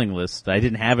mailing list. I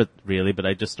didn't have it really, but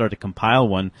I just started to compile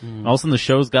one. And all of a sudden the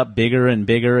shows got bigger and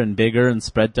bigger and bigger and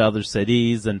spread to other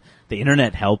cities, and the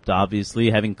internet helped,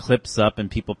 obviously, having clips up and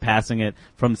people passing it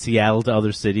from Seattle to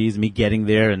other cities, me getting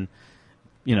there, and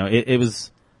you know, it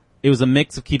was a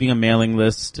mix of keeping a mailing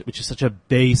list, which is such a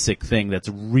basic thing that's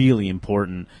really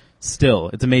important. Still,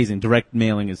 it's amazing. Direct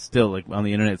mailing is still, like, on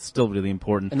the internet, it's still really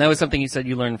important. And that was something you said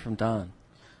you learned from Don.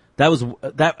 That was,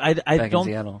 that, I back don't,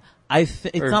 in Seattle.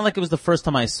 it's not like it was the first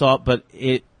time I saw it, but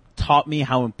it taught me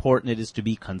how important it is to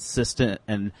be consistent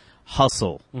and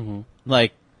hustle.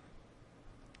 Like,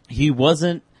 he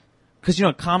wasn't, cause, you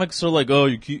know, comics are like, oh,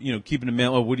 you keep, you know, keeping a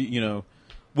mail, oh, what do you know,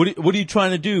 what are you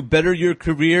trying to do? Better your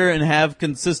career and have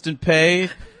consistent pay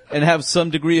and have some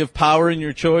degree of power in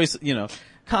your choice? You know,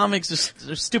 comics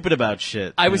are stupid about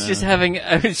shit. I was just having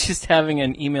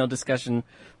an email discussion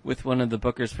with one of the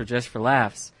bookers for Just for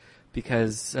Laughs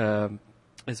because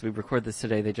as we record this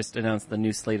today, they just announced the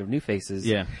new slate of new faces.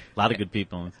 Yeah, a lot of good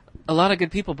people. A lot of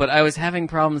good people, but I was having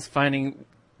problems finding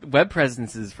web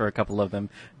presences for a couple of them.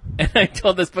 And I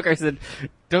told this booker, I said,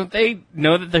 don't they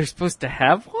know that they're supposed to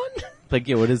have one? Like,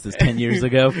 yeah, what is this, 10 years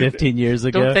ago, 15 years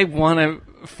ago? Don't they want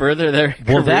to further their careers?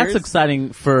 Well, that's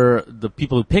exciting for the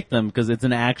people who pick them because it's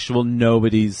an actual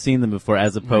nobody's seen them before,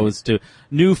 as opposed to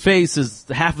new faces.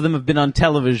 Half of them have been on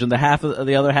television. The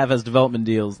other half has development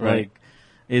deals. Right. Like,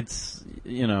 it's,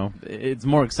 you know, it's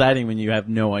more exciting when you have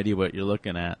no idea what you're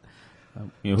looking at,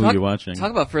 you know, who you're watching.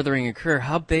 Talk about furthering your career.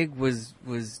 How big was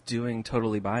doing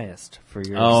Totally Biased for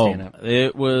your stand-up?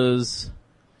 It was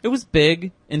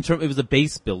big it was a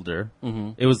base builder.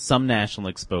 It was some national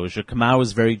exposure. Kamau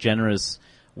was very generous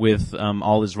with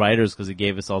all his writers because he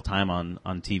gave us all time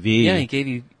on TV. Yeah, he gave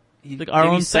you like our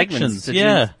own sections.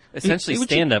 Yeah, essentially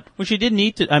stand up, which he didn't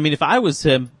need to. I mean, if I was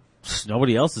him,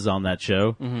 nobody else is on that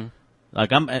show.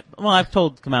 Like I've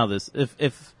told Kamau this.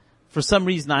 If for some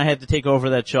reason I had to take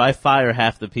over that show, I fire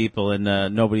half the people and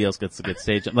nobody else gets to get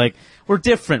stage. Like we're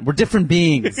different. We're different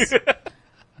beings.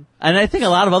 And I think a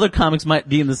lot of other comics might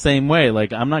be in the same way.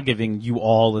 Like, I'm not giving you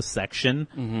all a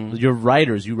section. You're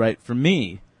writers. You write for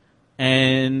me.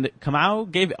 And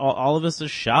Kamau gave all of us a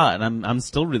shot, and I'm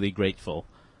still really grateful.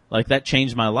 Like, that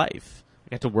changed my life.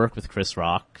 I got to work with Chris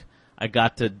Rock. I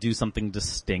got to do something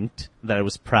distinct that I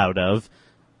was proud of.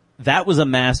 That was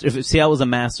if Seattle was a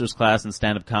master's class in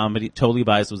stand-up comedy, Totally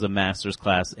Biased was a master's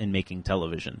class in making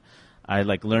television. I,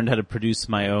 like, learned how to produce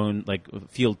my own, like,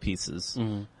 field pieces.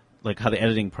 Like how the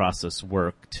editing process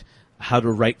worked, how to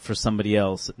write for somebody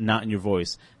else, not in your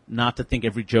voice, not to think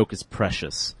every joke is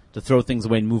precious, to throw things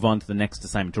away and move on to the next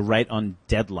assignment, to write on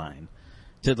deadline,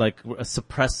 to like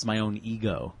suppress my own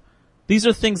ego. These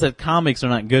are things that comics are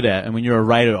not good at, and when you're a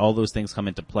writer, all those things come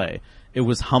into play. It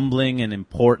was humbling and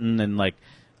important, and like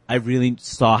I really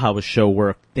saw how a show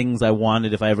worked, things I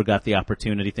wanted if I ever got the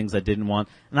opportunity, things I didn't want,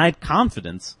 and I had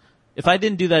confidence. If I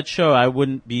didn't do that show, I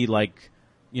wouldn't be like,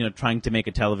 you know, trying to make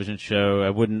a television show. I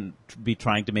wouldn't be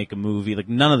trying to make a movie. Like,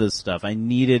 none of this stuff. I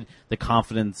needed the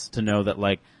confidence to know that,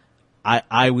 like,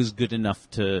 I was good enough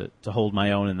to hold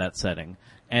my own in that setting.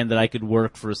 And that I could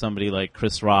work for somebody like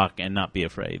Chris Rock and not be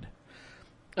afraid.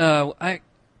 I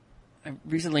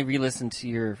recently re-listened to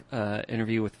your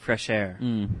interview with Fresh Air,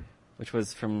 which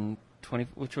was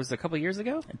which was a couple years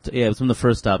ago? Yeah, it was when the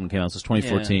first album came out. So it was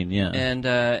 2014, yeah. And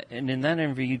in that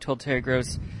interview, you told Terry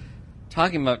Gross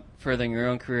talking about furthering your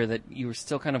own career, that you were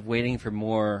still kind of waiting for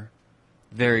more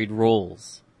varied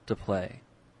roles to play.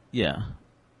 Yeah.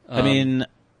 I mean,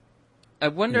 I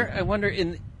wonder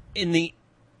in the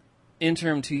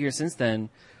interim 2 years since then,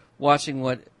 watching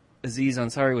what Aziz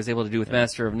Ansari was able to do with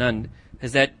Master of None,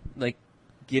 has that like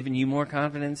given you more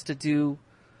confidence to do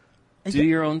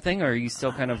your own thing, or are you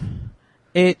still kind of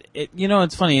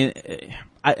it's funny.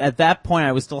 At that point,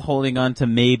 I was still holding on to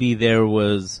maybe there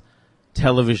was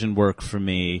television work for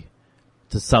me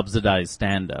to subsidize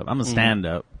stand-up. I'm a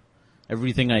stand-up.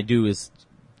 Everything I do is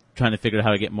trying to figure out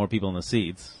how to get more people in the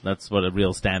seats. That's what a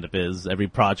real stand-up is. Every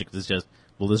project is just,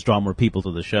 will this draw more people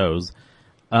to the shows?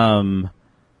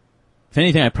 If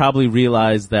anything, I probably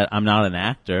realized that I'm not an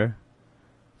actor.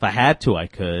 If I had to, I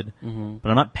could. But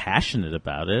I'm not passionate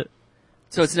about it.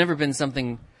 So it's never been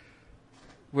something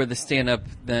where the stand-up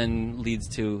then leads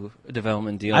to a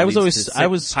development deal. I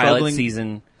was struggling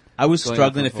season. I was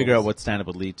struggling to figure out what stand-up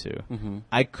would lead to.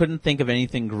 I couldn't think of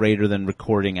anything greater than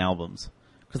recording albums.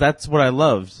 Because that's what I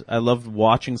loved. I loved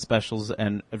watching specials,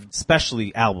 and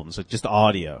especially albums, like just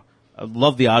audio. I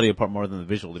love the audio part more than the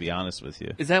visual, to be honest with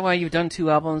you. Is that why you've done 2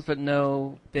 albums but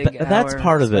no big That's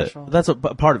part special? of it. That's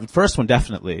part of it. First one,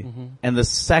 definitely. And the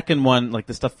second one, like,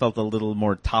 the stuff felt a little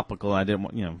more topical. I didn't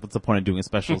want, what's the point of doing a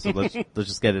special? So let's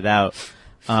just get it out.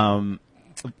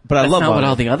 But I love not what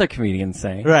all the other comedians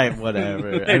say. Right,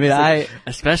 whatever. I mean,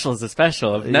 a special is a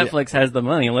special. If Netflix has the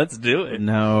money, let's do it.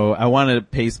 No, I wanted to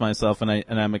pace myself, and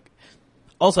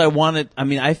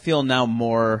I feel now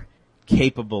more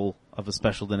capable of a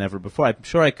special than ever before. I'm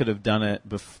sure I could have done it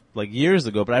years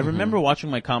ago, but I remember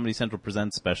watching my Comedy Central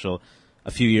Presents special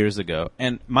a few years ago,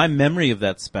 and my memory of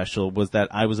that special was that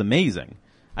I was amazing.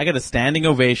 I got a standing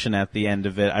ovation at the end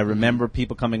of it. I remember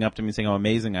people coming up to me saying how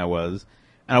amazing I was.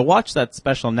 And I watch that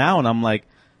special now, and I'm like,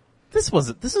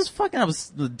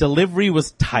 the delivery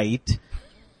was tight.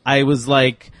 I was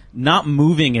like, not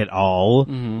moving at all.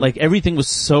 Like, everything was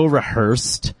so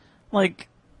rehearsed. Like,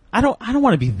 I don't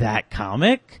want to be that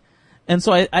comic. And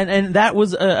so and that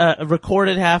was a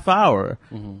recorded half hour.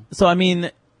 So, I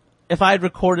mean, if I had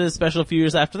recorded a special a few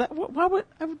years after that, I would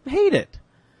hate it.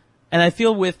 And I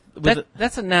feel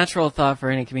that's a natural thought for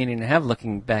any comedian to have,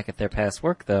 looking back at their past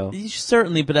work, though.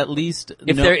 Certainly, but at least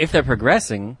if they're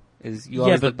progressing, you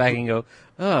always look back and go,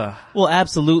 ugh. Well,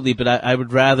 absolutely, but I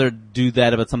would rather do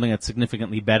that about something that's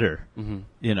significantly better.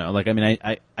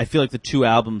 I feel like the 2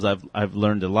 albums I've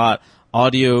learned a lot.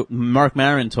 Audio. Mark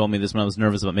Maron told me this when I was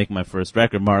nervous about making my first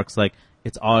record. Mark's like,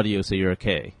 it's audio, so you're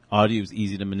okay. Audio is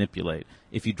easy to manipulate.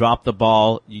 If you drop the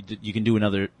ball, you can do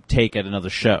another take at another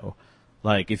show.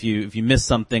 Like, if you miss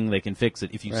something, they can fix it.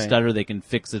 If you stutter, they can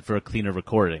fix it for a cleaner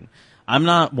recording. I'm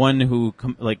not one who,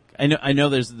 I know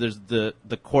there's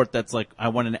the court that's like, I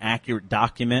want an accurate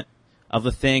document of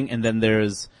the thing, and then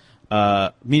there's,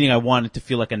 meaning I want it to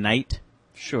feel like a night.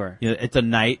 Sure. It's a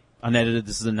night, unedited,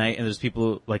 this is a night, and there's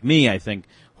people like me, I think,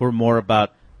 who are more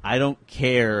about, I don't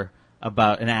care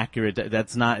about an accurate,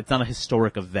 it's not a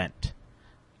historic event.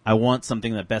 I want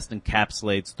something that best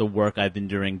encapsulates the work I've been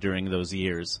doing during those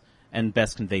years, and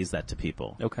best conveys that to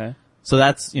people. Okay. So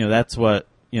that's what,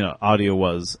 audio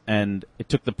was, and it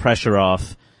took the pressure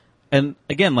off. And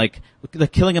again, like the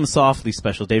Killing Him Softly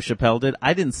special Dave Chappelle did,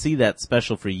 I didn't see that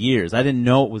special for years. I didn't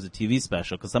know it was a TV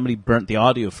special because somebody burnt the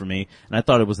audio for me, and I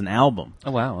thought it was an album.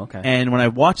 Oh, wow, okay. And when I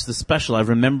watched the special, I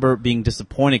remember being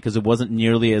disappointed because it wasn't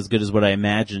nearly as good as what I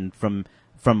imagined from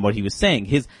what he was saying.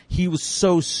 He was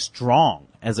so strong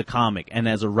as a comic and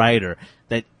as a writer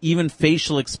that even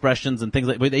facial expressions and things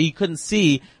like that you couldn't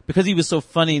see because he was so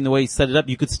funny in the way he set it up.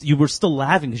 You were still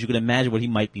laughing because you could imagine what he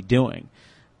might be doing.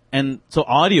 And so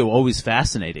audio always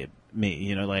fascinated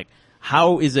me, like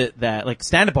how is it that like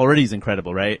stand-up already is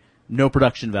incredible, right? No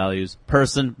production values,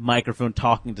 person, microphone,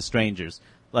 talking to strangers.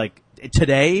 Like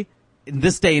today, in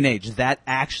this day and age, that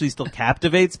actually still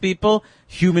captivates people.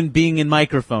 Human being in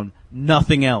microphone,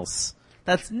 nothing else.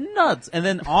 That's nuts. And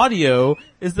then audio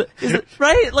is it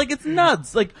right? Like it's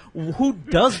nuts. Like who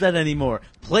does that anymore?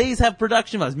 Plays have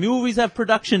production values. Movies have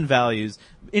production values.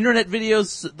 Internet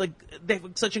videos, like they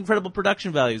have such incredible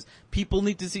production values. People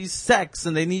need to see sex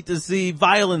and they need to see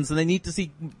violence and they need to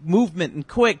see movement and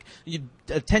quick.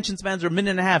 Attention spans are a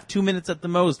minute and a half, 2 minutes at the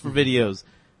most for videos.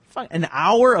 An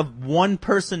hour of one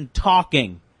person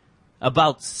talking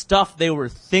about stuff they were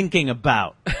thinking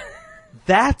about.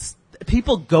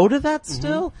 People go to that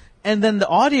still? And then the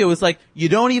audio is like, you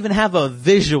don't even have a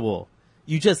visual.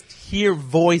 You just hear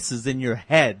voices in your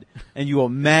head and you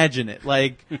imagine it.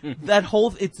 Like,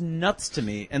 it's nuts to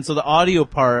me. And so the audio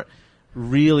part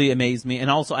really amazed me.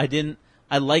 And also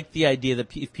I like the idea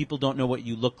that if people don't know what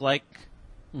you look like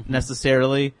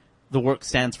necessarily, the work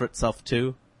stands for itself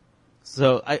too.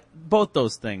 So both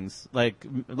those things, like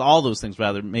all those things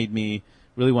rather, made me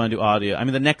really want to do audio. I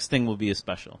mean, the next thing will be a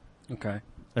special. Okay.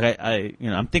 Like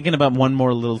I'm thinking about one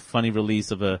more little funny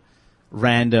release of a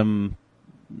random.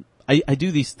 I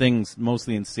do these things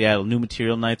mostly in Seattle, new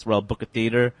material nights where I'll book a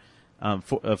theater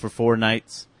for 4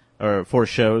 nights or 4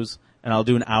 shows, and I'll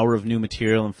do an hour of new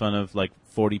material in front of like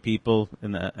 40 people,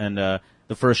 and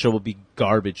the first show will be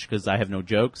garbage because I have no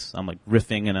jokes. I'm like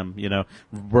riffing and I'm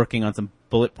working on some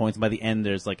bullet points. And by the end,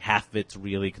 there's like half of it's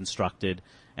really constructed,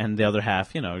 and the other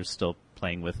half, is still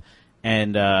playing with.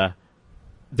 And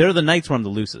they're the nights where I'm the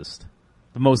loosest,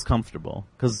 the most comfortable,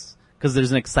 because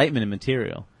there's an excitement in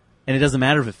material. And it doesn't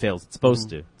matter if it fails. It's supposed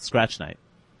to. It's scratch night.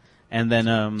 And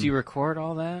then... do you record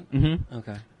all that? Mm-hmm.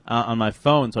 Okay. On my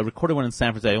phone. So I recorded one in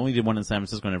San Francisco. I only did one in San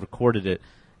Francisco and I recorded it.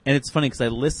 And it's funny because I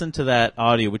listened to that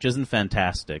audio, which isn't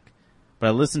fantastic. But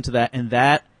I listened to that, and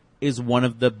that is one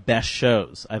of the best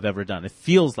shows I've ever done. It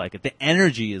feels like it. The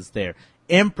energy is there.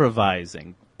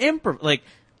 Improvising.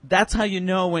 That's how you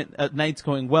know when a night's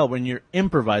going well, when you're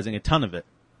improvising a ton of it.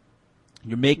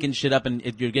 You're making shit up, and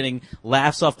you're getting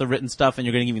laughs off the written stuff, and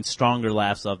you're getting even stronger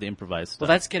laughs off the improvised stuff.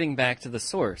 Well, that's getting back to the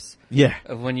source. Yeah.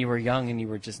 Of when you were young and you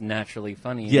were just naturally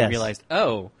funny, and yes. you realized,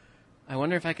 oh, I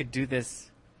wonder if I could do this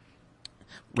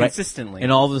consistently. Right.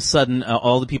 And all of a sudden,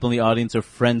 all the people in the audience are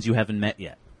friends you haven't met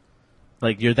yet.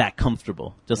 Like, you're that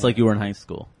comfortable, just like you were in high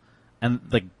school. And,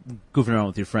 like, goofing around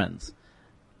with your friends.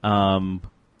 And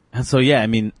so, yeah, I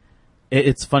mean,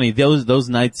 it's funny. Those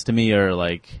nights to me are,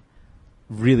 like...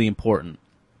 really important.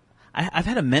 I've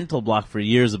had a mental block for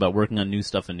years about working on new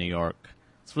stuff in New York.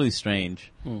 It's really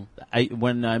strange.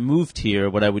 When I moved here,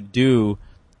 what I would do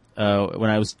when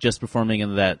I was just performing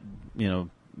in that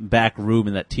back room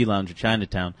in that tea lounge in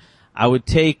Chinatown, I would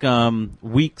take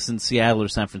weeks in Seattle or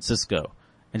San Francisco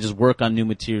and just work on new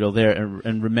material there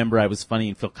and remember I was funny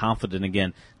and feel confident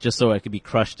again, just so I could be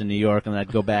crushed in New York, and then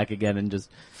I'd go back again and just.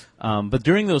 But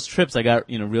during those trips, I got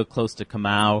real close to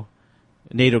Kamau.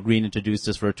 Nato Green introduced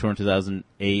us for a tour in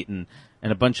 2008, and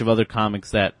a bunch of other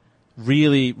comics that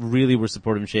really, really were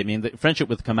supportive and shaped me. And the friendship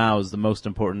with Kamau is the most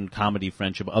important comedy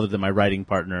friendship, other than my writing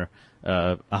partner,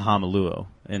 Ahamaluo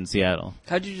in Seattle.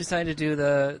 How'd you decide to do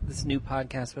this new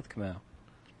podcast with Kamau?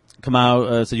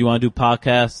 Kamau said, "You want to do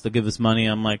podcasts? They'll give us money."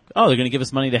 I'm like, "Oh, they're going to give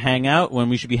us money to hang out when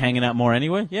we should be hanging out more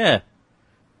anyway?" Yeah.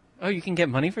 Oh, you can get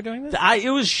money for doing this?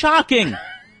 It was shocking.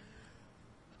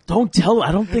 Don't tell.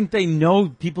 I don't think they know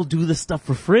people do this stuff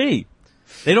for free.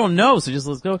 They don't know, so just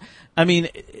let's go. I mean,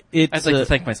 it's... I'd like to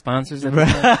thank my sponsors.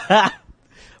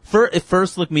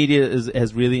 First Look Media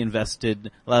has really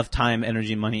invested a lot of time,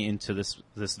 energy, money into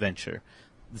this venture.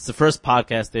 It's the first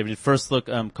podcast they did. First Look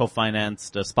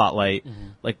co-financed Spotlight,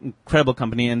 like incredible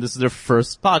company, and this is their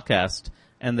first podcast.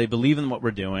 And they believe in what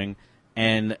we're doing,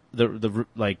 and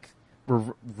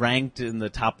we're ranked in the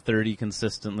top 30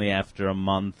 consistently after a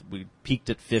month. We peaked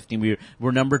at 50.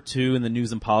 We're number 2 in the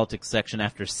news and politics section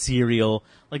after Serial.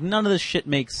 Like, none of this shit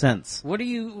makes sense. What are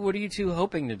you two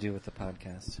hoping to do with the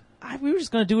podcast? We were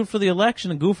just going to do it for the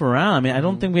election and goof around. I mean, I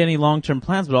don't think we had any long-term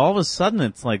plans, but all of a sudden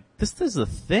it's like, this is a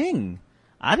thing.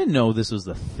 I didn't know this was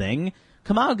the thing.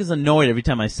 Kamau gets annoyed every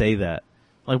time I say that.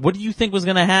 Like, what do you think was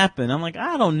going to happen? I'm like,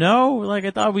 I don't know. Like,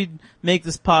 I thought we'd make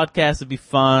this podcast. It'd be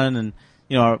fun, and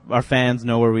our fans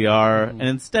know where we are. And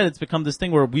instead, it's become this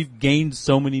thing where we've gained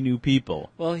so many new people.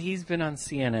 Well, he's been on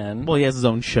CNN. Well, he has his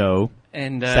own show.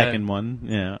 And second one,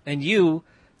 yeah. And you,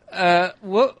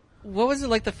 what was it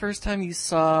like the first time you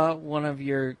saw one of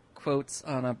your quotes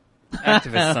on a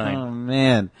activist sign? Oh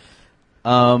man,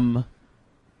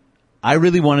 I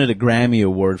really wanted a Grammy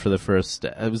award for the first.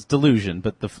 It was Delusion,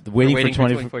 but the waiting for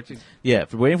 2042. Yeah,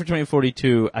 for Waiting for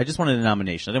 2042, I just wanted a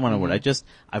nomination. I didn't want an award.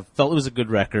 I felt it was a good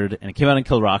record, and it came out on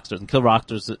Kill Rockstars. And Kill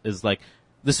Rockstars is like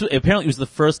this. Apparently, it was the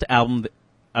first album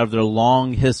out of their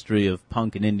long history of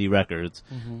punk and indie records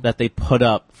that they put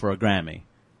up for a Grammy,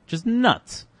 which is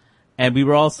nuts. And we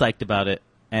were all psyched about it,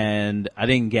 and I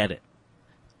didn't get it.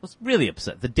 I was really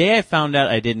upset. The day I found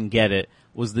out I didn't get it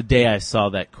was the day I saw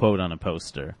that quote on a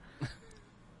poster.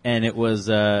 And it was,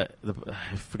 I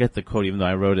forget the quote even though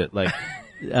I wrote it, like,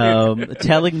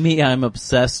 telling me I'm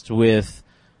obsessed with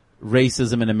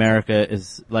racism in America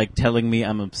is like telling me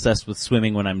I'm obsessed with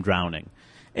swimming when I'm drowning.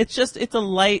 It's just a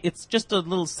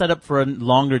little setup for a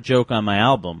longer joke on my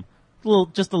album.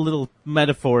 Just a little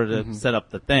metaphor to set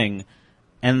up the thing.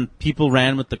 And people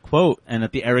ran with the quote, and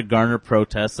at the Eric Garner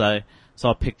protests, I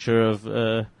saw a picture of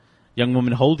a young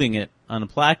woman holding it on a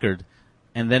placard.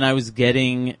 And then I was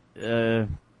getting,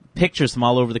 pictures from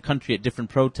all over the country at different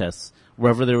protests,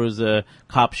 wherever there was a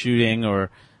cop shooting or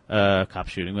a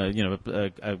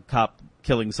cop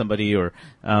killing somebody or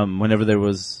whenever there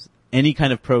was any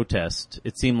kind of protest,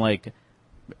 it seemed like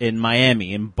in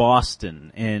Miami, in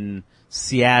Boston, in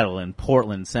Seattle, in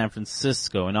Portland, San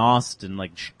Francisco, in Austin,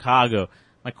 like Chicago,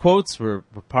 my quotes were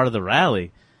part of the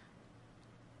rally.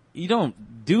 You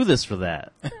don't do this for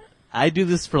that. I do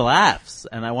this for laughs,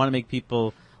 and I want to make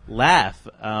people laugh.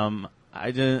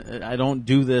 I don't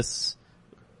do this.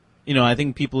 I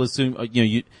think people assume,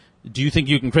 do you think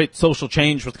you can create social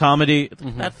change with comedy?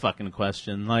 That fucking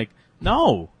question. Like,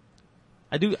 no.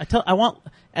 I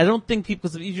don't think people,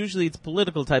 because usually it's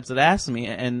political types that ask me,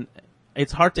 and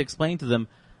it's hard to explain to them.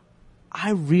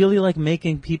 I really like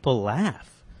making people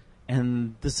laugh,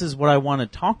 and this is what I want to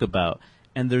talk about,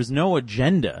 and there's no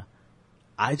agenda.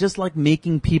 I just like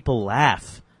making people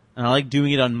laugh, and I like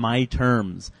doing it on my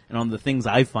terms and on the things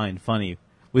I find funny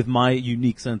with my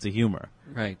unique sense of humor.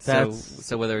 Right. So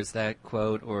whether it's that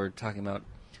quote or talking about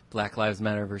Black Lives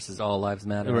Matter versus All Lives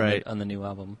Matter right. on the new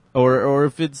album. Or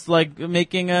if it's like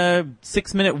making a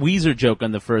 6-minute Weezer joke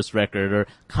on the first record, or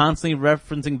constantly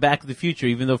referencing Back to the Future,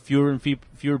 even though fewer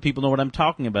people know what I'm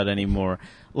talking about anymore.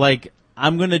 Like,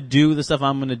 I'm gonna do the stuff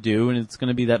I'm gonna do, and it's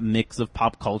gonna be that mix of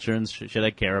pop culture and shit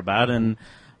I care about, and,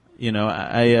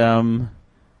 I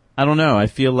don't know, I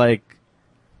feel like,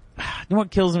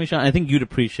 what kills me, Sean? I think you'd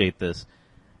appreciate this.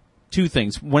 2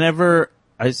 things. Whenever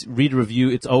I read a review,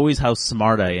 it's always how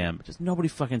smart I am. Just nobody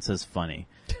fucking says funny.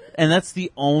 And that's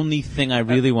the only thing I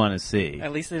really want to see.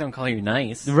 At least they don't call you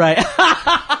nice. Right.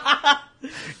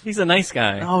 He's a nice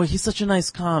guy. Oh, he's such a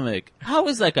nice comic. How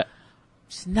is that guy?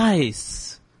 He's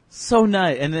nice. So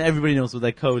nice. And then everybody knows what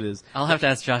that code is. I'll have to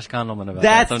ask Josh Condelman about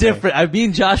that. That's different. Me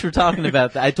and Josh were talking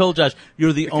about that. I told Josh,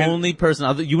 you're the only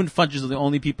person, you and Funches are the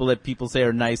only people that people say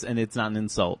are nice and it's not an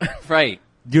insult. Right.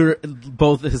 You're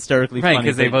both hysterically funny. Right,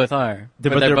 because they both are.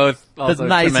 But they're both also the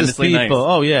nicest tremendously people.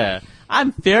 nice. Oh, yeah.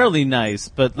 I'm fairly nice,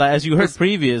 but as you heard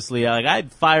previously,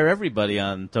 I'd fire everybody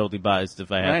on Totally Biased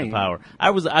if I had the power.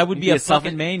 I would be a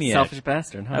fucking maniac. Selfish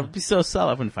bastard, huh? I would be so I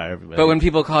wouldn't fire everybody. But when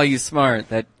people call you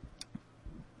smart, it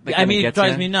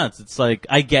drives me nuts. It's like,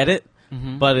 I get it,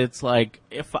 but it's like,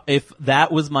 if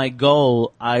that was my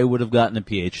goal, I would have gotten a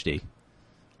PhD.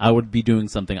 I would be doing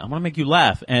something. I want to make you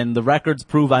laugh, and the records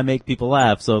prove I make people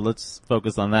laugh. So let's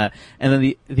focus on that. And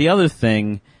then the other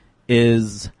thing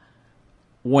is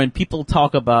when people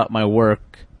talk about my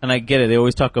work, and I get it, they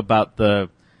always talk about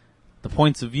the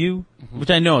points of view,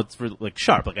 which I know it's for, like,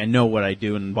 sharp. Like, I know what I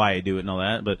do and why I do it and all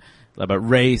that, but about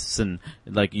race and,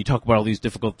 like, you talk about all these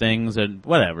difficult things and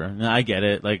whatever. And I get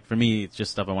it. Like, for me, it's just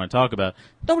stuff I want to talk about.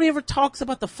 Nobody ever talks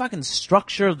about the fucking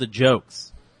structure of the jokes.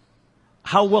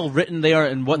 How well written they are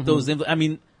and what those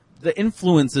the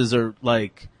influences are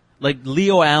like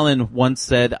Leo Allen once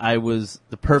said I was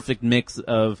the perfect mix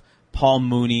of Paul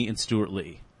Mooney and Stuart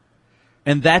Lee.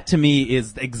 And that to me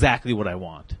is exactly what I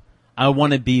want. I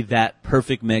want to be that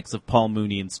perfect mix of Paul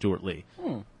Mooney and Stuart Lee,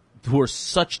 who are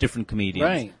such different comedians,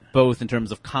 right, both in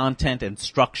terms of content and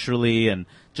structurally, and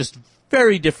just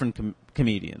very different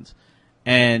comedians.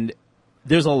 And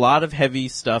there's a lot of heavy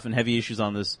stuff and heavy issues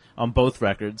on both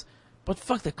records. But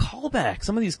fuck, the callbacks.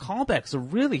 Some of these callbacks are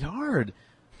really hard.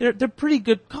 They're pretty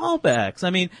good callbacks. I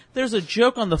mean, there's a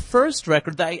joke on the first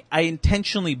record that I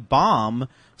intentionally bomb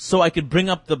so I could bring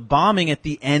up the bombing at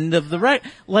the end of the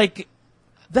record. Like,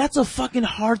 that's a fucking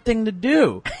hard thing to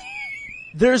do.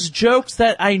 There's jokes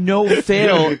that I know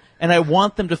fail, and I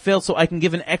want them to fail so I can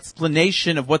give an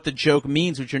explanation of what the joke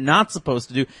means, which you're not supposed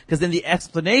to do, because in the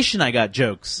explanation I got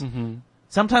jokes.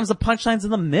 Sometimes the punchline's in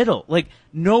the middle. Like,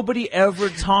 nobody ever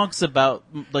talks about,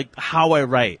 like, how I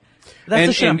write. That's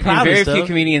the shit I'm proud of. And very few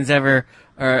comedians ever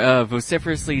are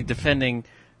vociferously defending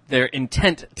their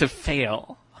intent to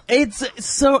fail. It's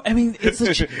so,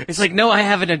 it's like, no, I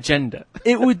have an agenda.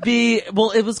 It would be,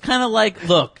 well, it was kind of like,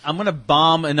 look, I'm gonna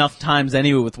bomb enough times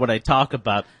anyway with what I talk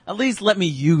about. At least let me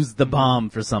use the bomb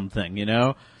for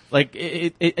something, Like,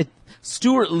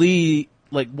 Stuart Lee,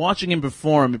 like, watching him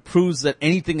perform, it proves that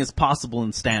anything is possible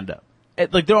in stand-up.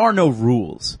 Like, there are no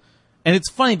rules. And it's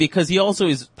funny because he also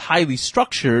is highly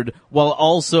structured while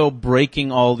also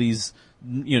breaking all these,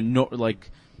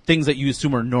 things that you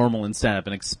assume are normal in stand-up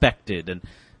and expected. And,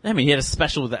 he had a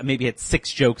special that maybe had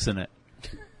 6 jokes in it.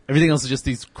 Everything else is just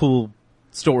these cool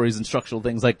stories and structural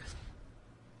things. Like,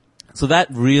 so that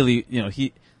really,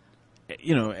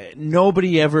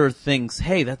 nobody ever thinks,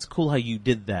 hey, that's cool how you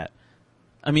did that.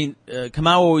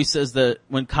 Kamau always says that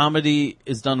when comedy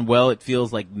is done well, it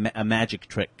feels like a magic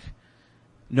trick.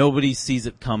 Nobody sees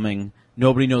it coming.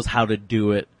 Nobody knows how to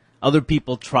do it. Other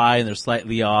people try and they're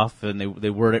slightly off and they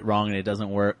word it wrong and it doesn't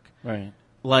work. Right.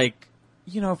 Like,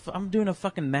 if I'm doing a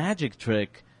fucking magic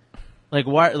trick, like,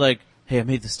 why, like, hey, I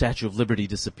made the Statue of Liberty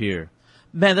disappear.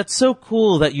 man, that's so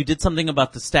cool that you did something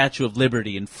about the Statue of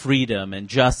Liberty and freedom and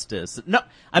justice. No,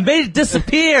 I made it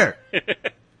disappear.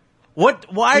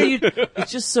 What? Why are you?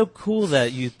 It's just so cool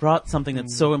that you brought something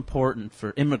that's so important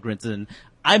for immigrants, and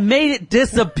I made it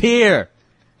disappear.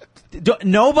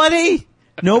 Nobody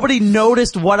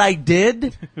noticed what I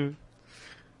did.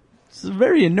 It's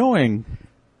very annoying.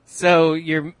 So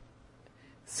you're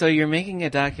making a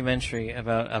documentary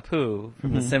about Apu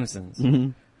from The Simpsons. Mm-hmm.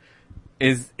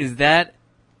 Is that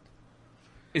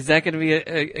going to be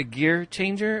a gear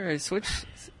changer or a switch?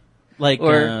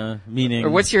 Meaning, or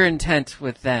what's your intent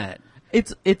with that?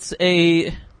 It's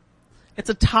a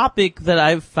topic that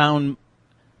I've found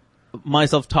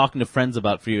myself talking to friends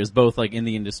about for years, both like in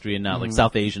the industry and now, like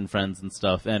South Asian friends and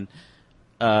stuff. And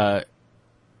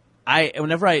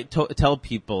whenever I tell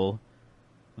people,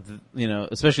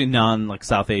 especially like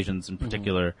South Asians in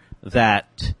particular,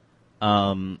 that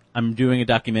I'm doing a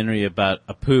documentary about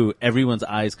Apu, everyone's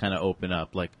eyes kind of open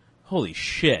up, like, holy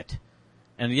shit.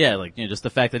 And yeah, just the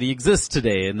fact that he exists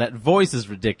today and that voice is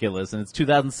ridiculous and it's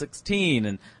 2016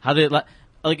 and how did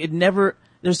it never,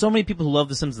 there's so many people who love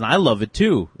The Simpsons. I love it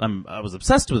too. I was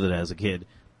obsessed with it as a kid.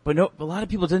 But no, a lot of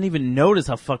people didn't even notice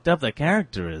how fucked up that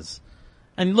character is.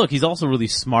 And look, he's also really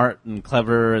smart and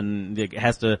clever and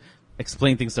has to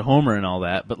explain things to Homer and all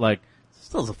that. But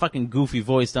still is a fucking goofy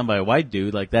voice done by a white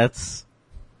dude. It's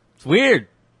weird.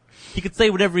 He could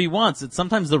say whatever he wants.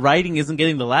 Sometimes the writing isn't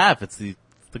getting the laugh. It's the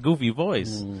goofy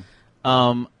voice.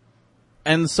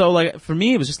 And so for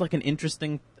me, it was just an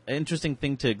interesting thing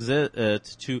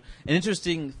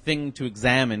to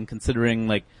examine,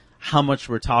 considering how much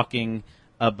we're talking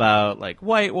about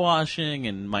whitewashing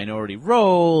and minority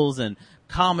roles and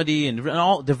comedy and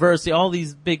all diversity, all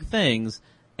these big things.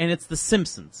 And it's The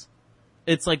Simpsons.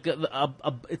 It's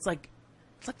it's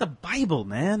like the Bible,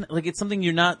 man. It's something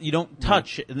you don't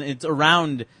touch, and it's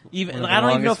around. Even I don't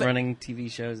even know if running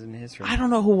TV shows in history. I don't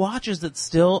know who watches it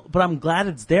still, but I'm glad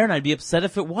it's there, and I'd be upset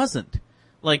if it wasn't.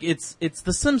 It's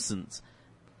The Simpsons,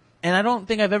 and I don't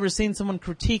think I've ever seen someone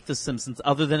critique The Simpsons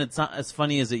other than it's not as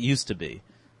funny as it used to be,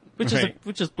 which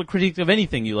is a critique of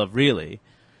anything you love, really.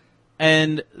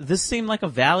 And this seemed like a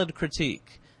valid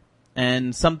critique,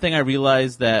 and something I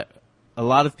realized that a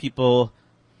lot of people.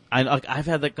 I've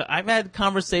had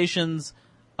conversations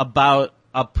about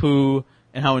Apu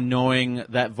and how annoying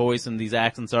that voice and these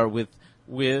accents are with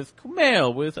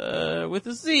Kumail, with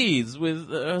Aziz, with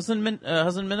Hasan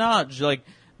Minhaj,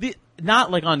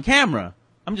 not on camera.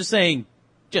 I'm just saying,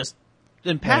 just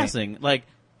in passing,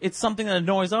 it's something that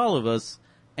annoys all of us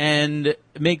and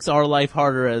makes our life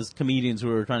harder as comedians who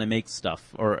are trying to make stuff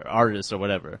or artists or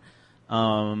whatever.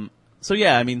 So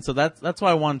yeah, so that's why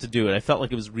I wanted to do it. I felt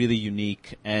like it was really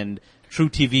unique, and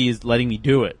TruTV is letting me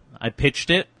do it. I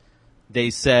pitched it. They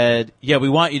said, yeah, we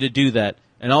want you to do that.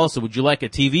 And also, would you like a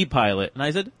TV pilot? And I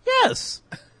said, yes.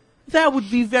 That would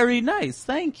be very nice.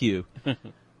 Thank you.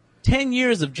 10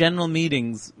 years of general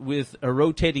meetings with a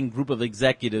rotating group of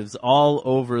executives all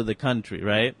over the country,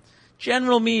 right?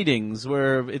 General meetings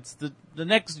where it's the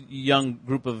next young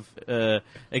group of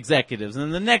executives, and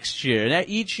then the next year, and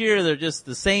each year they're just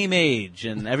the same age,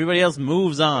 and everybody else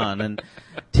moves on. And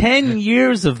 10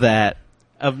 years of that,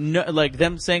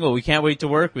 them saying, "Well, we can't wait to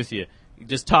work with you. You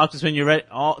just talk to us when you're ready."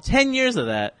 10 years of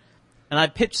that, and I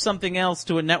pitched something else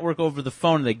to a network over the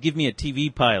phone, and they give me a TV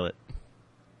pilot.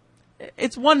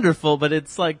 It's wonderful, but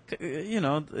it's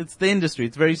it's the industry.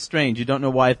 It's very strange. You don't know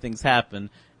why things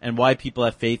happen and why people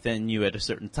have faith in you at a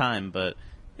certain time, but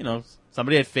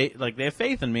somebody had faith, they have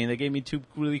faith in me, and they gave me 2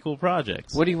 really cool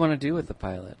projects. What do you want to do with the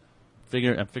pilot?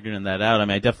 I'm figuring that out.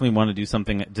 I definitely want to do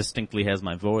something that distinctly has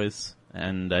my voice,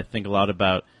 and I think a lot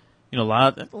about, a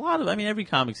lot of, every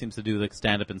comic seems to do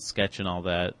stand-up and sketch and all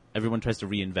that. Everyone tries to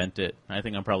reinvent it. I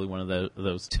think I'm probably one of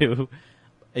those too.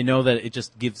 I know that it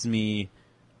just gives me,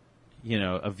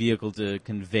 a vehicle to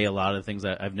convey a lot of things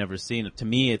that I've never seen. To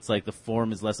me, it's the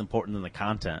form is less important than the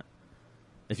content.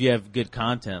 If you have good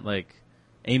content,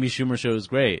 Amy Schumer show is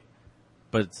great,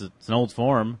 but it's an old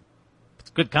form.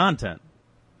 It's good content.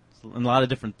 It's a lot of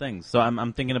different things. So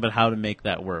I'm thinking about how to make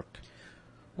that work.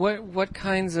 What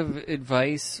kinds of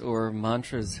advice or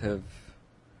mantras have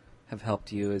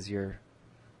helped you as you're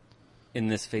in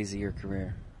this phase of your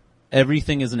career?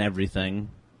 Everything isn't everything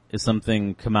is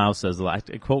something Kamau says a lot.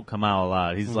 I quote Kamau a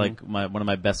lot. He's one of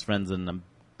my best friends and a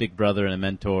big brother and a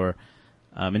mentor.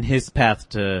 And his path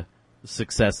to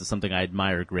success is something I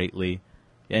admire greatly.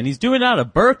 And he's doing it out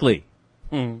of Berkeley.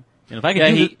 And if I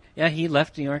could he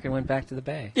left New York and went back to the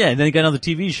Bay. Yeah, and then he got another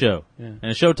TV show and a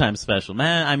Showtime special.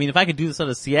 Man, if I could do this out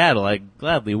of Seattle, I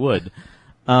gladly would.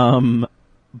 But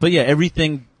yeah,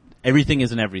 everything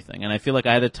isn't everything. And I feel like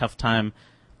I had a tough time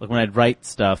Like when I'd write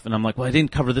stuff and I'm like, well, I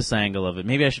didn't cover this angle of it.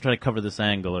 Maybe I should try to cover this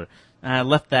angle, or I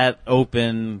left that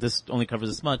open. This only covers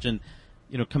this much. And,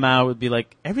 Kamau would be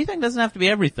like, everything doesn't have to be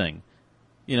everything.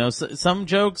 Some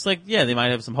jokes, like, yeah, they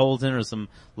might have some holes in it or some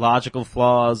logical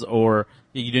flaws, or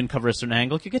you didn't cover a certain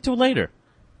angle. You get to it later.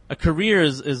 A career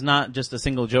is not just a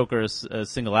single joke or a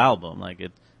single album. Like,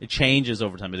 it changes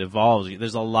over time. It evolves.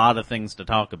 There's a lot of things to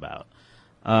talk about.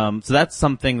 So that's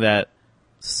something that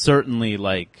certainly,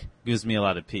 like, gives me a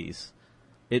lot of peace.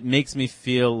 It makes me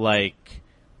feel like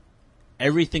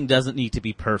everything doesn't need to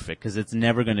be perfect, because it's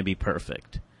never going to be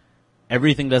perfect.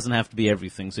 Everything doesn't have to be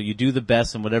everything. So you do the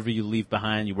best, and whatever you leave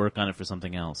behind, you work on it for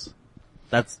something else.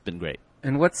 That's been great.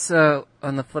 And what's, on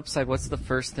the flip side, what's the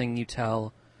first thing you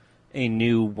tell a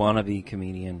new wannabe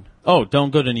comedian? Oh,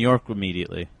 don't go to New York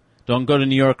immediately. Don't go to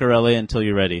New York or LA until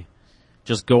you're ready.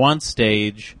 Just go on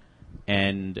stage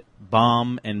and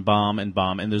bomb and bomb and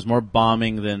bomb. And there's more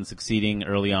bombing than succeeding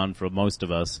early on for most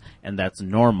of us. And that's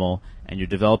normal. And you're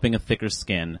developing a thicker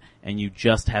skin. And you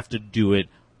just have to do it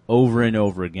over and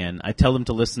over again. I tell them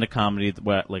to listen to comedy,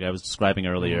 like I was describing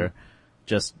earlier. Mm-hmm.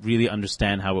 Just really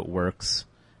understand how it works.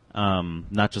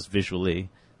 Not just visually.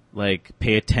 Like,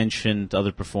 pay attention to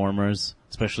other performers,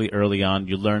 especially early on.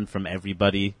 You learn from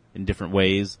everybody in different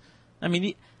ways. I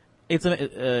mean, it's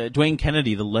Dwayne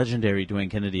Kennedy, the legendary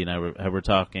Dwayne Kennedy, and I were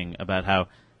talking about how,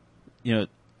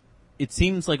 it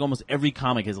seems like almost every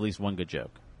comic has at least one good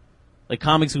joke. Like,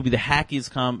 comics would be the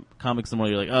hackiest comics, the more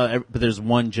you're like, oh, but there's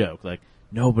one joke. Like,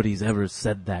 nobody's ever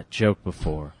said that joke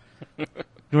before. You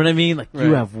know what I mean? Like, right.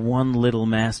 You have one little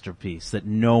masterpiece that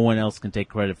no one else can take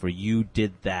credit for. You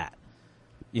did that.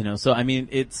 So I mean,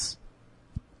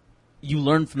 you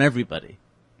learn from everybody.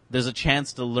 There's a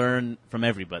chance to learn from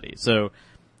everybody. So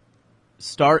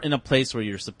start in a place where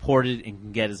you're supported and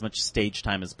can get as much stage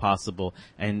time as possible,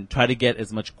 and try to get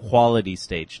as much quality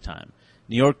stage time.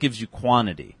 New York gives you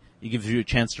quantity. It gives you a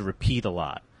chance to repeat a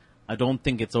lot. I don't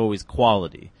think it's always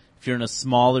quality. If you're in a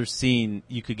smaller scene,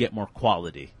 you could get more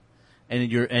quality.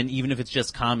 And even if it's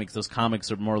just comics, those comics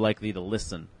are more likely to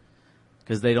listen,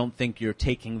 because they don't think you're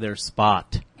taking their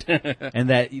spot and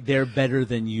that they're better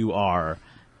than you are.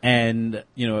 And,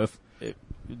 if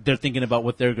they're thinking about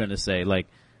what they're going to say, like,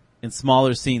 in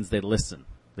smaller scenes, they listen.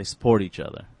 They support each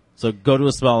other. So go to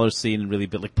a smaller scene and really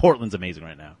like, Portland's amazing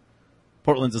right now.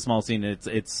 Portland's a small scene.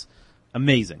 It's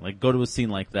amazing. Like, go to a scene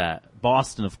like that.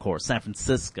 Boston, of course. San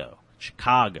Francisco.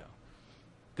 Chicago.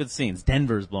 Good scenes.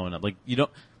 Denver's blowing up. Like,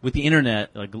 with the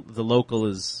internet, like, the local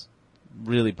is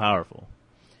really powerful.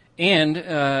 And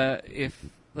if,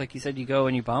 like you said, you go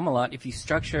and you bomb a lot, if you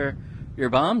structure your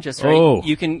bomb just right,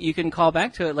 you can call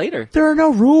back to it later. There are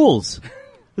no rules.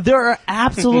 There are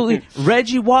absolutely...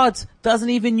 Reggie Watts doesn't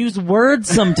even use words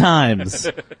sometimes.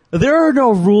 There are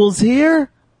no rules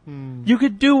here. You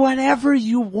could do whatever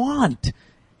you want.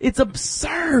 It's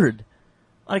absurd.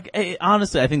 Like,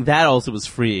 honestly, I think that also was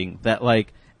freeing. That,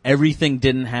 like, everything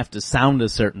didn't have to sound a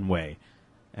certain way.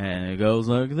 And it goes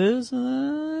like this,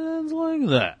 and it's like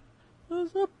that.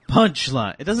 There's a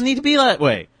punchline. It doesn't need to be that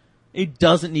way. It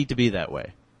doesn't need to be that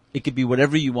way. It could be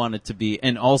whatever you want it to be.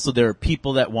 And also, there are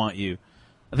people that want you.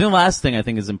 I think the last thing I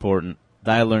think is important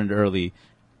that I learned early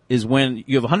is when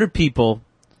you have 100 people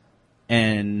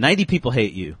and 90 people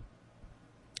hate you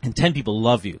and 10 people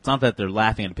love you. It's not that they're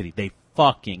laughing at a pity. They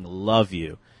fucking love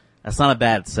you. That's not a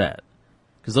bad set.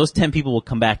 Because those 10 people will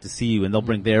come back to see you, and they'll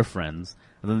bring their friends,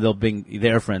 and then they'll bring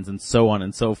their friends, and so on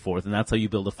and so forth. And that's how you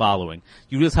build a following.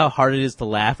 You realize how hard it is to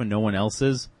laugh when no one else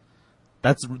is?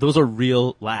 Those are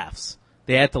real laughs.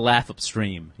 They had to laugh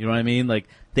upstream. You know what I mean? Like,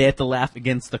 they had to laugh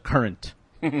against the current.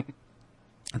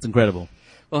 That's incredible.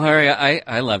 Well, Hari,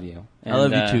 I love you. And, I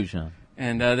love you too, Sean.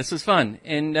 And this was fun.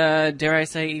 And dare I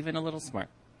say, even a little smart.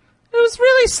 It was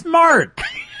really smart.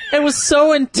 It was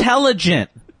so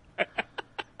intelligent.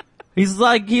 He's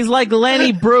like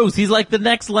Lenny Bruce. He's like the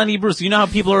next Lenny Bruce. You know how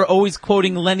people are always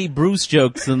quoting Lenny Bruce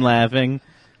jokes and laughing?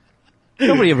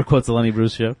 Nobody ever quotes a Lenny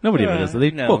Bruce joke. Nobody ever does. They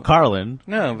quote Carlin.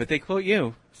 No, but they quote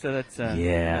you. So that's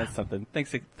that's something.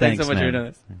 Thanks so much for doing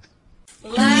this.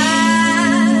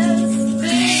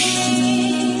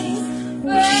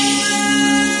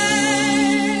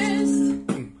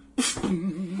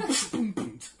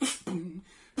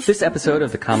 This episode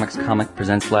of the Comics Comic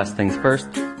Presents Last Things First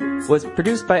was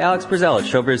produced by Alex Brazell at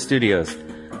Showbiz Studios.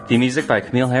 Theme music by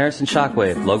Camille Harris and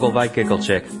Shockwave, logo by Giggle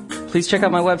Chick. Please check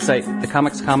out my website,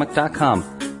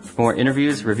 thecomicscomic.com, for more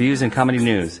interviews, reviews, and comedy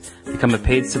news. Become a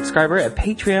paid subscriber at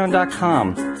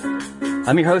patreon.com.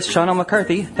 I'm your host, Sean L.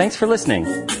 McCarthy. Thanks for listening.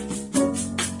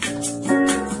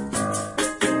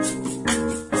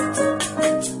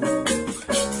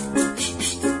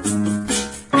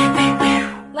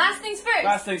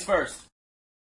 Last things things first.